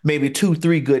down maybe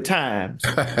 2-3 good times.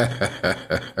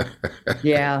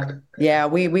 Yeah.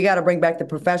 We got to bring back the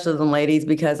professionalism, ladies,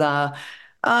 because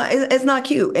it's not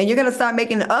cute. And you're going to start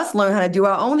making us learn how to do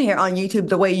our own hair on YouTube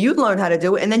the way you learn how to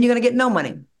do it. And then you're going to get no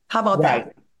money. How about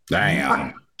that?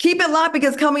 Damn. Keep it locked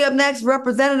because coming up next,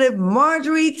 Representative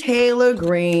Marjorie Taylor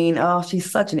Greene, oh, she's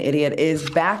such an idiot, is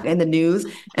back in the news.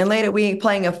 And later we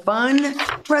playing a fun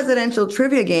presidential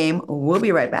trivia game. We'll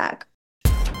be right back.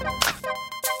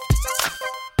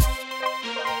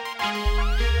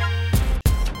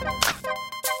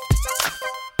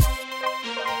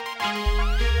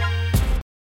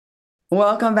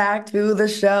 Welcome back to the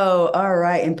show. All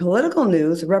right. In political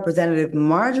news, Representative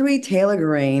Marjorie Taylor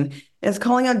Greene is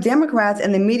calling out Democrats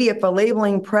and the media for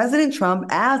labeling President Trump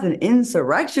as an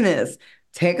insurrectionist.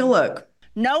 Take a look.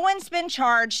 No one's been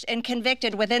charged and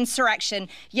convicted with insurrection,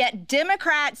 yet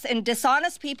Democrats and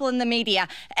dishonest people in the media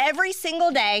every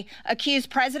single day accuse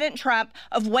President Trump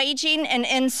of waging an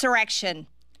insurrection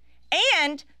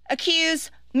and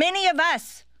accuse many of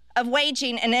us of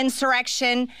waging an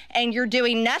insurrection, and you're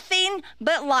doing nothing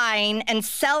but lying and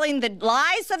selling the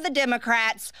lies of the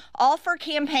Democrats, all for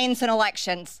campaigns and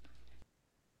elections.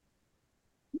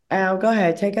 Al, go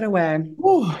ahead. Take it away.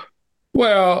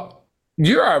 Well,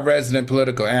 you're our resident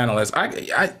political analyst.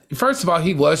 I first of all,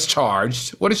 he was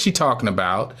charged. What is she talking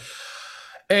about?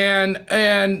 And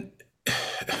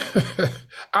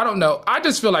I don't know. I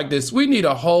just feel like this. We need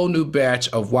a whole new batch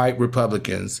of white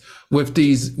Republicans with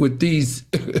this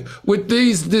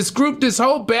group. This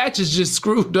whole batch is just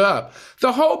screwed up.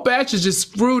 The whole batch is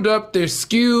just screwed up. They're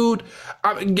skewed.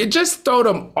 I mean, just throw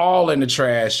them all in the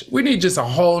trash. We need just a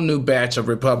whole new batch of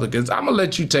Republicans. I'm going to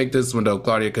let you take this one, though,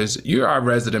 Claudia, because you're our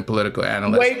resident political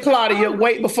analyst. Wait, Claudia,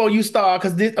 wait before you start,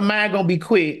 because mine going to be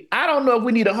quick. I don't know if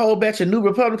we need a whole batch of new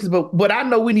Republicans, but I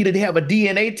know we needed to have a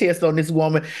DNA test on this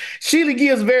woman. Sheila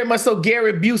Gibbs very much so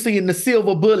Gary Busey in the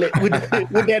Silver Bullet with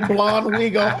that blonde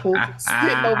wig on,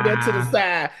 sitting over there to the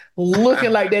side,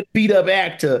 looking like that beat up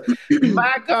actor.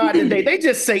 My God, they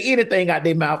just say anything out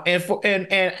their mouth.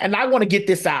 And I want to get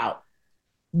this out.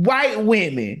 White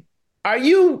women, are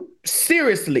you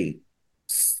seriously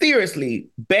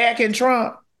backing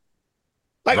Trump?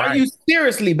 Like, right. Are you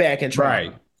seriously backing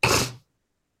Trump? Right.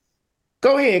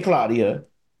 Go ahead, Claudia.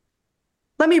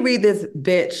 Let me read this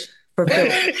bitch for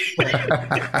Phil.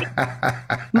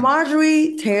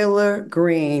 Marjorie Taylor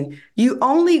Greene, you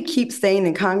only keep staying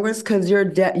in Congress because your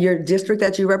district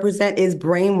that you represent is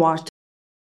brainwashed.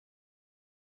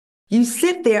 You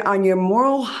sit there on your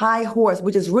moral high horse,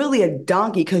 which is really a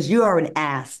donkey because you are an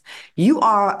ass. You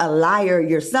are a liar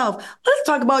yourself. Let's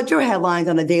talk about your headlines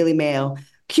on the Daily Mail.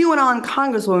 QAnon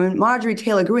Congresswoman Marjorie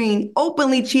Taylor Greene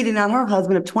openly cheated on her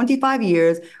husband of 25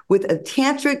 years with a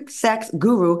tantric sex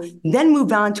guru, then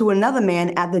moved on to another man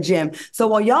at the gym. So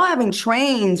while y'all having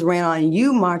trains ran on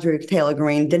you, Marjorie Taylor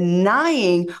Greene,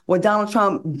 denying what Donald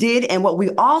Trump did and what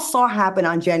we all saw happen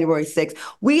on January 6th,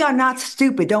 we are not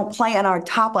stupid. Don't play on our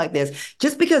top like this.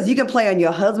 Just because you can play on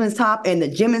your husband's top and the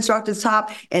gym instructor's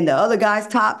top and the other guy's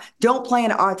top, don't play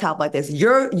on our top like this.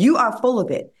 You are full of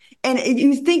it. And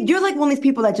you think you're like one of these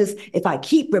people that just, if I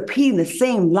keep repeating the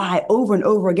same lie over and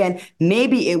over again,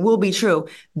 maybe it will be true.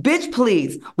 Bitch,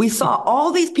 please. We saw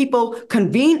all these people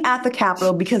convene at the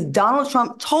Capitol because Donald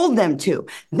Trump told them to.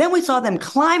 Then we saw them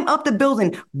climb up the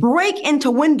building, break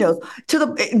into windows,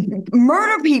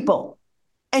 murder people.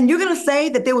 And you're going to say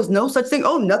that there was no such thing?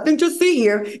 Oh, nothing to see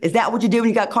here. Is that what you did when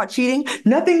you got caught cheating?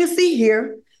 Nothing to see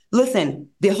here. Listen,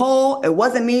 the whole "it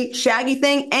wasn't me" Shaggy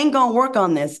thing ain't gonna work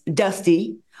on this,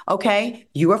 Dusty. Okay,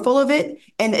 you are full of it,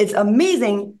 and it's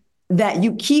amazing that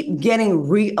you keep getting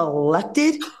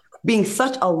reelected, being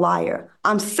such a liar.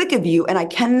 I'm sick of you, and I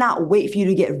cannot wait for you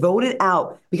to get voted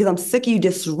out because I'm sick of you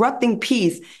disrupting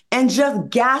peace and just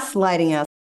gaslighting us.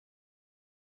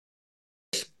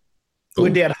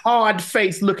 With that hard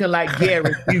face looking like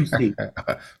Gary Busey.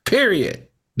 Period.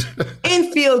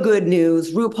 In feel-good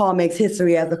news, RuPaul makes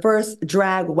history as the first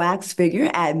drag wax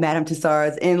figure at Madame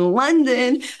Tussauds in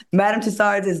London. Madame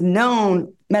Tussauds is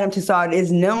known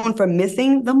for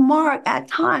missing the mark at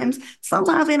times.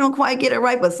 Sometimes they don't quite get it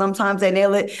right, but sometimes they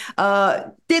nail it.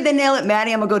 Did they nail it,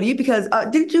 Maddie? I'm gonna go to you because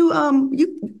did you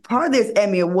part of this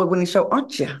Emmy Award-winning show,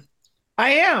 aren't you?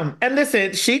 I am. And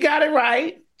listen, she got it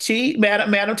right.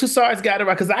 Madame Tussauds got it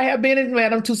right, because I have been in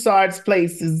Madame Tussauds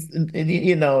places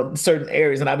in certain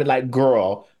areas, and I've been like,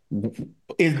 girl,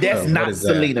 that's not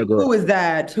Selena, girl. Who is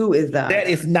that? That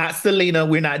is not Selena.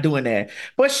 We're not doing that.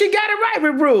 But she got it right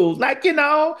with Rue.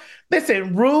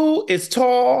 Listen, Rue is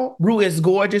tall. Rue is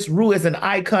gorgeous. Rue is an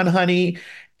icon, honey.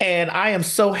 And I am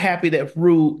so happy that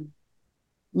Rue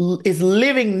is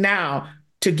living now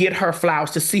to get her flowers,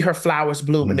 to see her flowers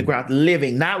bloom in the ground,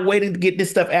 living, not waiting to get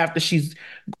this stuff after she's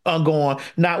gone,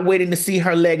 not waiting to see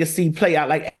her legacy play out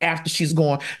like after she's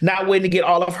gone, not waiting to get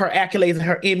all of her accolades and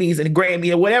her Emmys and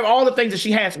Grammy or whatever, all the things that she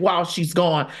has while she's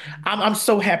gone. I'm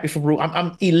so happy for Rue.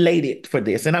 I'm elated for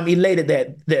this. And I'm elated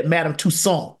that Madame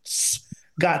Tussauds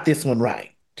got this one right.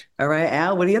 All right,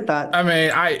 Al, what are your thoughts? I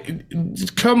mean,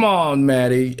 come on,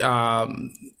 Maddie.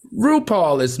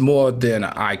 RuPaul is more than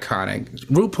iconic.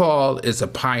 RuPaul is a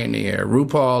pioneer.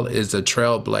 RuPaul is a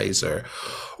trailblazer.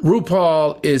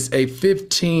 RuPaul is a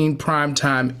 15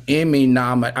 primetime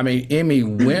Emmy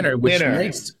winner, which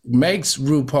makes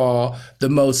RuPaul the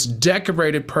most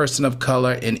decorated person of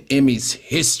color in Emmy's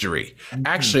history.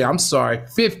 Actually, I'm sorry,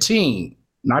 15,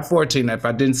 not 14. If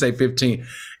I didn't say 15.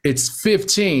 It's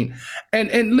 15.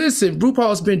 And listen,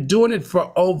 RuPaul's been doing it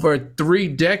for over 3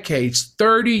 decades,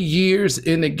 30 years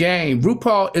in the game.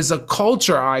 RuPaul is a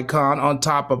culture icon on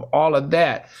top of all of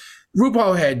that.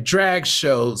 RuPaul had drag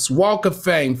shows, Walk of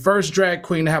Fame, first drag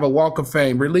queen to have a Walk of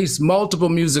Fame, released multiple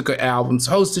musical albums,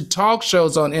 hosted talk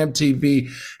shows on MTV,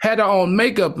 had her own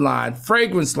makeup line,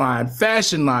 fragrance line,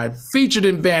 fashion line, featured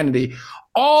in Vanity.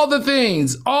 All the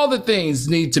things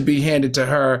need to be handed to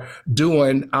her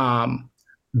doing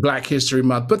Black History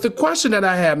Month. But the question that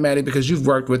I have, Maddie, because you've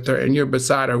worked with her and you're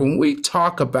beside her, when we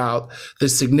talk about the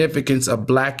significance of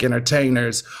Black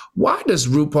entertainers, why does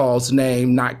RuPaul's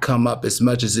name not come up as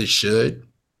much as it should?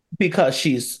 Because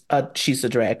she's a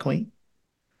drag queen.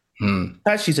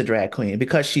 Because she's a drag queen,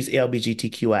 because she's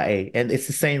LGBTQIA. And it's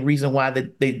the same reason why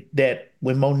that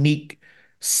when Monique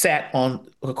sat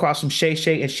across from Shay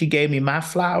Shay and she gave me my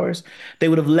flowers, they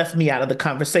would have left me out of the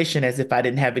conversation as if I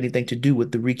didn't have anything to do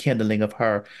with the rekindling of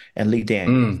her and Lee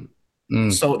Daniels.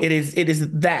 So it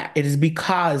is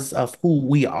because of who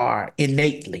we are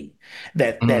innately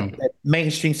that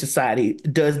mainstream society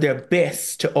does their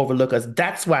best to overlook us.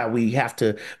 That's why we have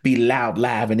to be loud,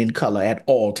 live, and in color at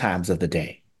all times of the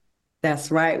day.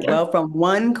 That's right. Well, from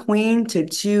one queen to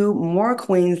 2 more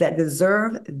queens that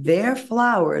deserve their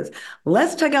flowers.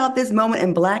 Let's check out this moment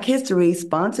in Black history,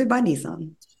 sponsored by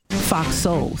Nissan. Fox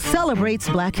Soul celebrates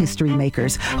Black history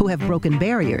makers who have broken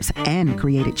barriers and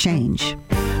created change.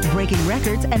 Breaking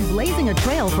records and blazing a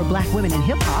trail for Black women in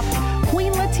hip-hop,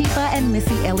 Queen Latifah and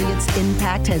Missy Elliott's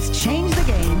impact has changed the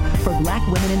game for Black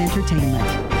women in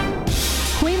entertainment.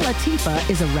 Queen Latifah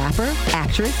is a rapper,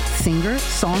 actress, singer,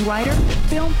 songwriter,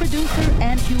 film producer,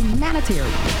 and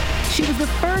humanitarian. She was the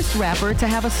first rapper to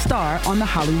have a star on the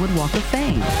Hollywood Walk of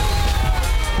Fame.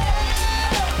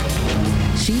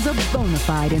 She's a bona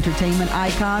fide entertainment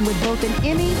icon with both an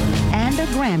Emmy and a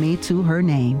Grammy to her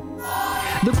name.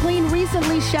 The Queen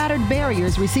recently shattered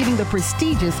barriers, receiving the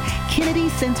prestigious Kennedy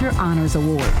Center Honors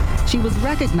Award. She was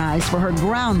recognized for her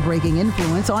groundbreaking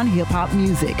influence on hip-hop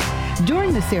music.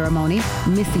 During the ceremony,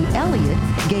 Missy Elliott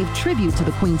gave tribute to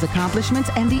the Queen's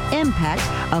accomplishments and the impact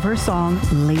of her song,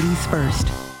 Ladies First.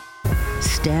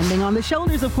 Standing on the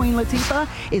shoulders of Queen Latifah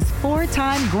is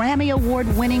 4-time Grammy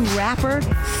Award-winning rapper,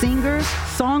 singer,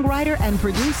 songwriter, and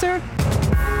producer,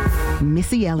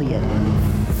 Missy Elliott.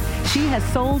 She has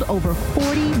sold over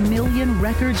 40 million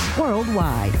records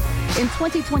worldwide. In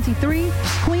 2023,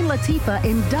 Queen Latifah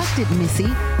inducted Missy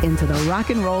into the Rock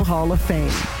and Roll Hall of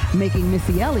Fame, making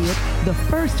Missy Elliott the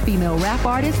first female rap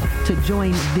artist to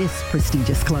join this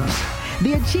prestigious club.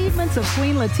 The achievements of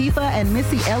Queen Latifah and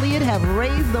Missy Elliott have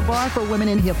raised the bar for women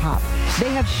in hip-hop.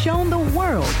 They have shown the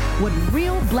world what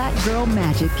real Black girl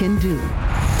magic can do.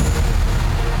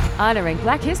 Honoring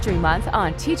Black History Month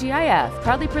on TGIF,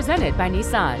 proudly presented by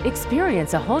Nissan.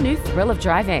 Experience a whole new thrill of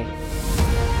driving.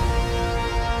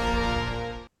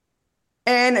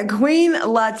 And Queen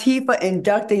Latifah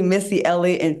inducting Missy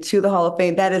Elliott into the Hall of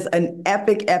Fame. That is an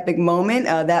epic, epic moment.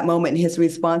 That moment in history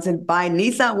is sponsored by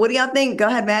Nissan. What do y'all think? Go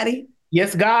ahead, Maddie.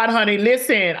 Yes, God, honey.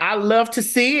 Listen, I love to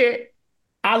see it.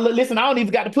 Listen, I don't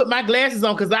even got to put my glasses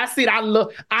on because I see it. I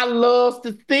love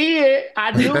to see it.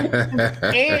 I do.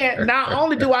 And not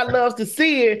only do I love to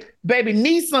see it, baby,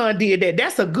 Nissan did that.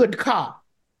 That's a good car.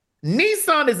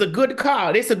 Nissan is a good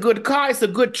car. It's a good car. It's a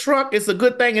good truck. It's a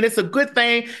good thing. And it's a good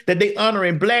thing that they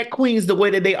honoring Black queens the way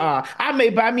that they are. I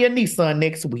may buy me a Nissan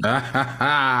next week.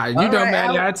 Maddie,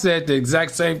 I said the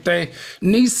exact same thing.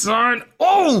 Nissan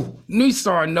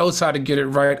knows how to get it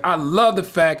right. I love the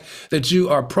fact that you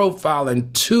are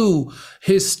profiling two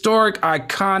historic,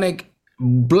 iconic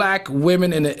Black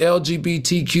women in the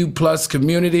LGBTQ plus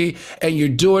community, and you're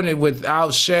doing it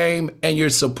without shame, and you're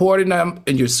supporting them,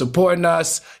 and you're supporting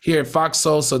us here at Fox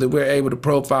Soul so that we're able to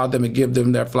profile them and give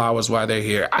them their flowers while they're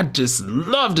here. I just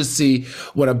love to see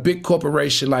what a big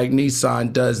corporation like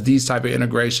Nissan does these type of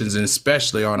integrations, and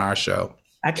especially on our show.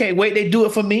 I can't wait they do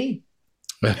it for me.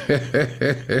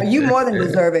 You more than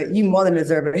deserve it. You more than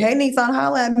deserve it. Hey, Nissan,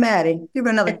 holla at Maddie. Give her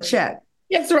another check.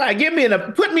 That's right.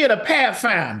 Put me in a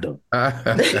Pathfinder.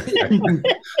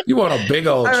 You want a big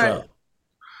old truck. Right.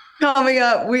 Coming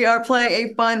up, we are playing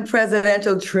a fun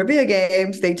presidential trivia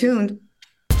game. Stay tuned.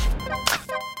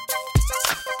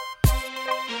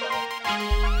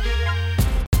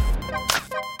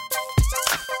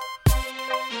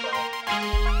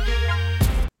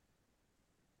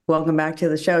 Welcome back to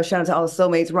the show. Shout out to all the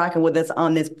soulmates rocking with us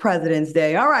on this President's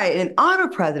Day. All right, in honor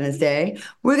of President's Day,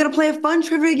 we're going to play a fun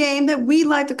trivia game that we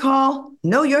like to call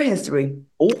Know Your History.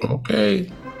 Oh, okay.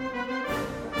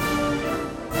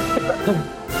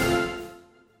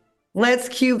 Let's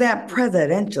cue that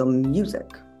presidential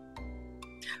music.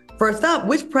 First up,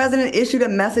 which president issued a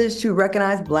message to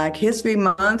recognize Black History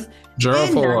Month Gerald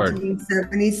in Ford.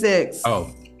 1976?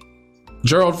 Oh,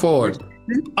 Gerald Ford.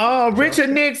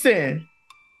 Richard Nixon.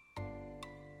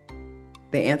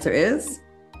 The answer is?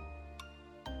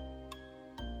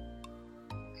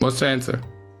 What's the answer?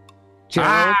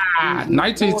 Gerald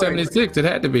 1976. It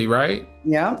had to be, right?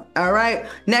 Yeah. All right.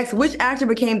 Next, which actor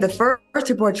became the first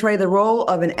to portray the role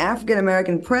of an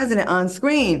African-American president on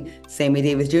screen? Sammy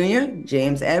Davis Jr.,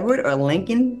 James Edward, or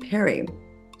Lincoln Perry?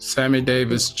 Sammy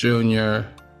Davis Jr.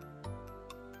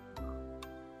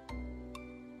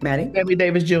 Maddie? Sammy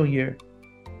Davis Jr.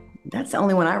 That's the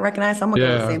only one I recognize. So I'm going to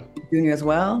go with Sammy Jr. as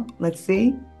well. Let's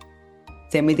see.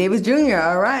 Sammy Davis Jr.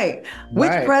 All right. Which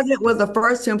president was the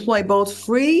first to employ both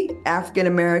free African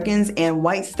Americans and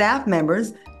white staff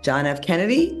members? John F.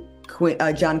 Kennedy,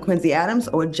 John Quincy Adams,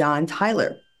 or John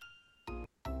Tyler?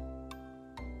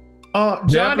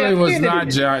 Definitely was not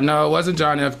John. No, it wasn't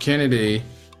John F. Kennedy.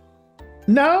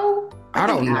 No? I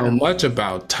don't know much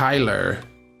about Tyler.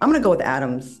 I'm going to go with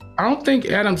Adams. I don't think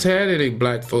Adams had any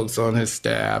Black folks on his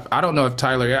staff. I don't know if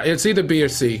Tyler, it's either B or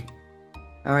C.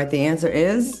 All right, the answer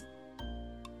is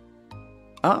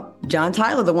John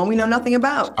Tyler, the one we know nothing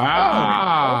about.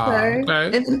 Okay.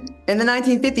 In the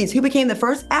 1950s, who became the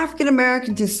first African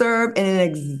American to serve in an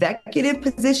executive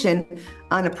position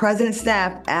on the president's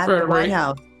staff at the White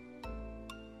House?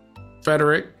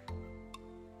 Frederick.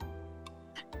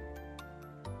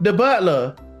 The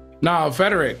butler. No,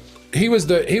 Frederick. He was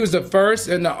the first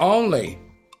and the only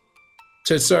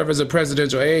to serve as a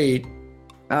presidential aide.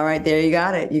 All right, there you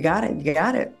got it.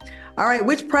 All right,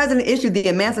 which president issued the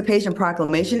Emancipation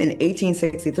Proclamation in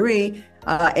 1863?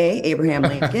 A, Abraham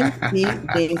Lincoln, B,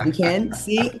 James Buchanan,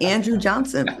 C, Andrew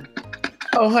Johnson.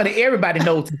 Oh, honey, everybody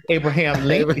knows Abraham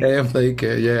Lincoln. Abraham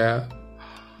Lincoln, yeah.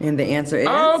 And the answer is?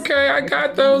 Okay, I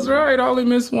got those right. I only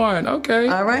missed one. Okay.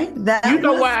 All right. You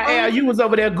know why, Al? You was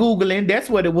over there Googling.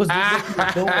 That's what it was. No,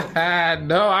 I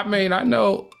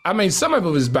know. I mean, some of it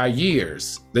was by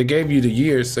years. They gave you the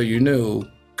years so you knew.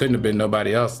 Couldn't have been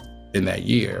nobody else in that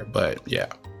year, but yeah.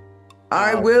 All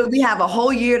right, we have a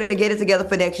whole year to get it together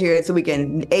for next year so we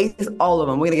can ace all of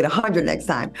them. We're going to get 100 next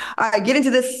time. All right, get into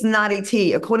this snotty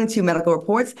tea. According to medical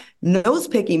reports, nose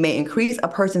picking may increase a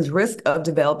person's risk of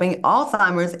developing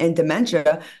Alzheimer's and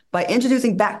dementia by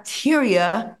introducing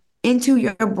bacteria into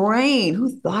your brain. Who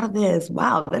thought of this?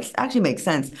 Wow, that actually makes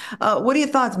sense. What are your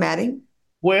thoughts, Maddie?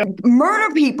 Well,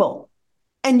 murder people.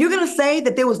 And you're going to say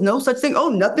that there was no such thing? Oh,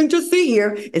 nothing to see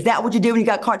here. Is that what you did when you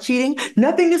got caught cheating?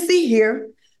 Nothing to see here.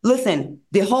 Listen,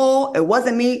 the whole "it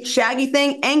wasn't me" Shaggy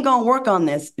thing ain't gonna work on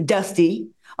this, Dusty.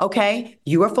 Okay?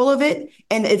 You are full of it.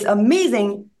 And it's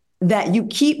amazing that you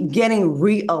keep getting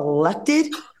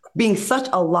reelected being such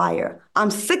a liar.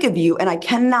 I'm sick of you, and I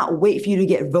cannot wait for you to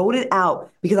get voted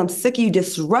out because I'm sick of you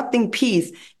disrupting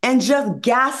peace and just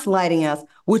gaslighting us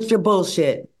with your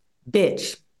bullshit,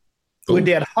 bitch. With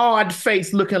that hard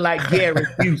face looking like Gary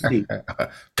Busey.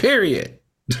 Period.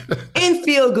 In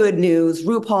feel-good news,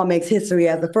 RuPaul makes history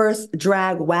as the first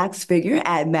drag wax figure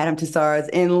at Madame Tussauds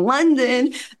in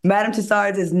London. Madame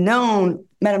Tussauds is known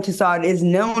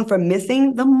for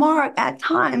missing the mark at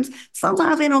times.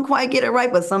 Sometimes they don't quite get it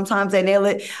right, but sometimes they nail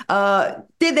it.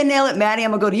 Did they nail it, Maddie?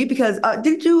 I'm gonna go to you because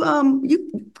did you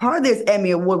part of this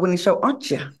Emmy Award-winning show,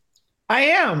 aren't you? I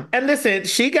am. And listen,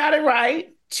 she got it right.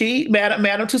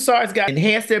 Madame Tussauds got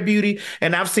enhanced their beauty,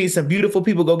 and I've seen some beautiful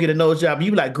people go get a nose job.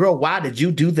 You be like, girl, why did you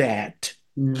do that?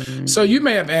 So you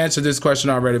may have answered this question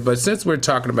already, but since we're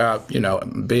talking about,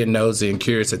 being nosy and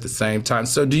curious at the same time,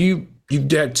 so do you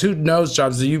had 2 nose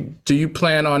jobs? Do you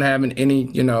plan on having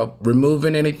any,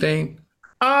 removing anything?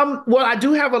 Well, I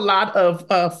do have a lot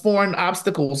of foreign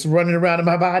obstacles running around in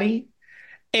my body,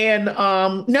 and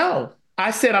no. I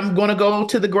said I'm going to go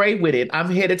to the grave with it. I'm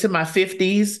headed to my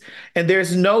 50s, and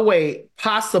there's no way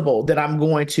possible that I'm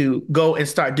going to go and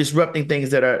start disrupting things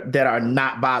that are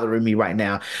not bothering me right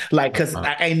now. Like, because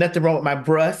I ain't nothing wrong with my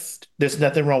breast. There's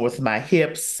nothing wrong with my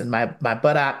hips and my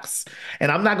buttocks.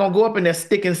 And I'm not going to go up in there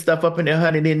sticking stuff up in there,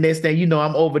 honey, then next thing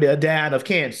I'm over there dying of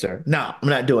cancer. No, I'm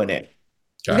not doing that.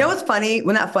 You know what's funny?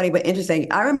 Well, not funny, but interesting.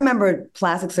 I remember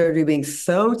plastic surgery being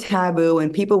so taboo,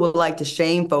 and people would like to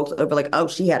shame folks over like, oh,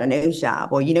 she had a nose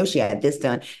job, or she had this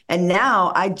done. And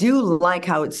now I do like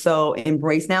how it's so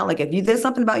embraced now. Like if there's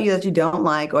something about you that you don't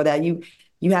like or that you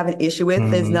have an issue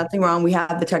with, there's nothing wrong. We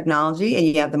have the technology and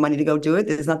you have the money to go do it.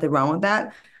 There's nothing wrong with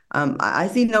that. I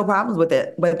see no problems with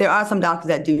it. But there are some doctors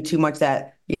that do too much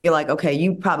that you're like, okay,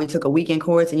 you probably took a weekend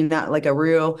course and you're not like a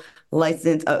real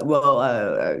licensed,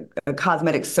 a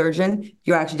cosmetic surgeon.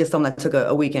 You're actually just someone that took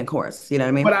a weekend course. You know what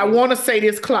I mean? But I want to say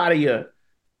this, Claudia.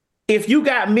 If you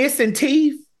got missing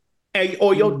teeth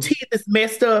or your teeth is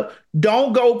messed up,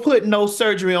 don't go put no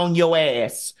surgery on your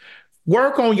ass.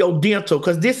 Work on your dental,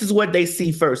 because this is what they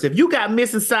see first. If you got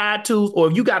missing side tooth,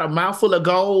 or if you got a mouthful of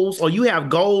golds, or you have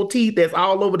gold teeth that's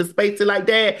all over the spaces like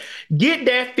that, get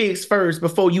that fixed first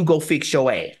before you go fix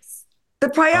your ass. The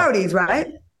priorities,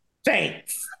 right?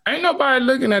 Thanks. Ain't nobody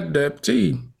looking at the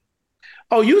teeth.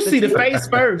 Oh, you see the face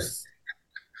first.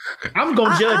 I'm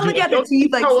gonna judge you. If your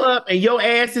teeth go up and your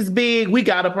ass is big, we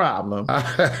got a problem.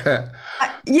 That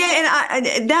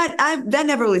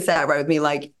never really sat right with me.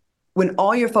 Like, when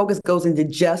all your focus goes into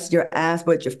just your ass,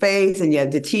 but your face and you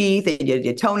have the teeth and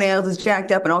your toenails is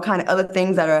jacked up and all kind of other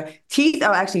things teeth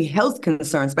are actually health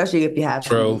concerns, especially if you have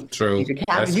true. You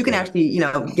can actually,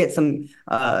 get some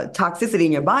toxicity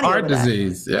in your body. Heart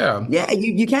disease, yeah. Yeah,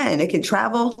 you can. It can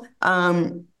travel.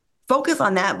 Focus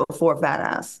on that before fat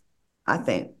ass, I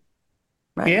think.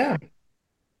 Right? Yeah.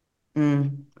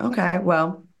 Okay,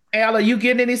 well. Al, are you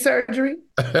getting any surgery?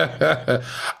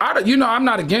 I'm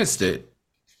not against it.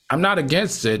 I'm not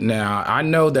against it now. I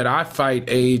know that I fight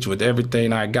age with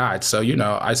everything I got. So,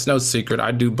 it's no secret.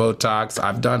 I do Botox.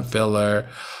 I've done filler.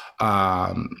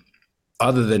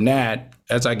 Other than that,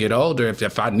 as I get older,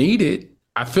 if I need it,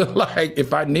 I feel like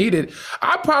if I need it,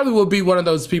 I probably will be one of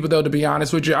those people, though, to be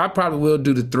honest with you. I probably will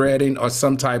do the threading or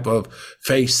some type of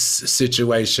face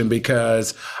situation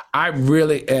because I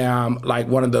really am like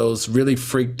one of those really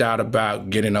freaked out about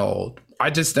getting old. I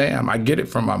just am. I get it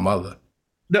from my mother.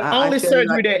 The only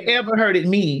surgery that ever hurted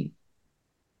me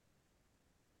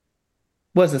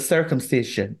was a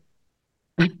circumcision.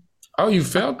 Oh, you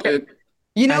felt it?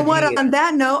 You know what? On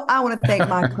that note, I want to thank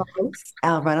my co-hosts,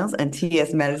 Al Reynolds and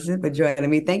TS Medicine, for joining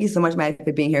me. Thank you so much, Maddie,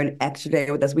 for being here an extra day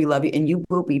with us. We love you, and you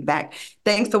will be back.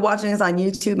 Thanks for watching us on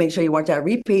YouTube. Make sure you watch our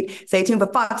repeat. Stay tuned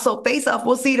for Fox Soul Face Off.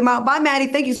 We'll see you tomorrow. Bye, Maddie.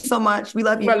 Thank you so much. We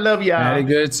love you. I love y'all. Maddie,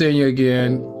 good seeing you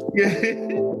again.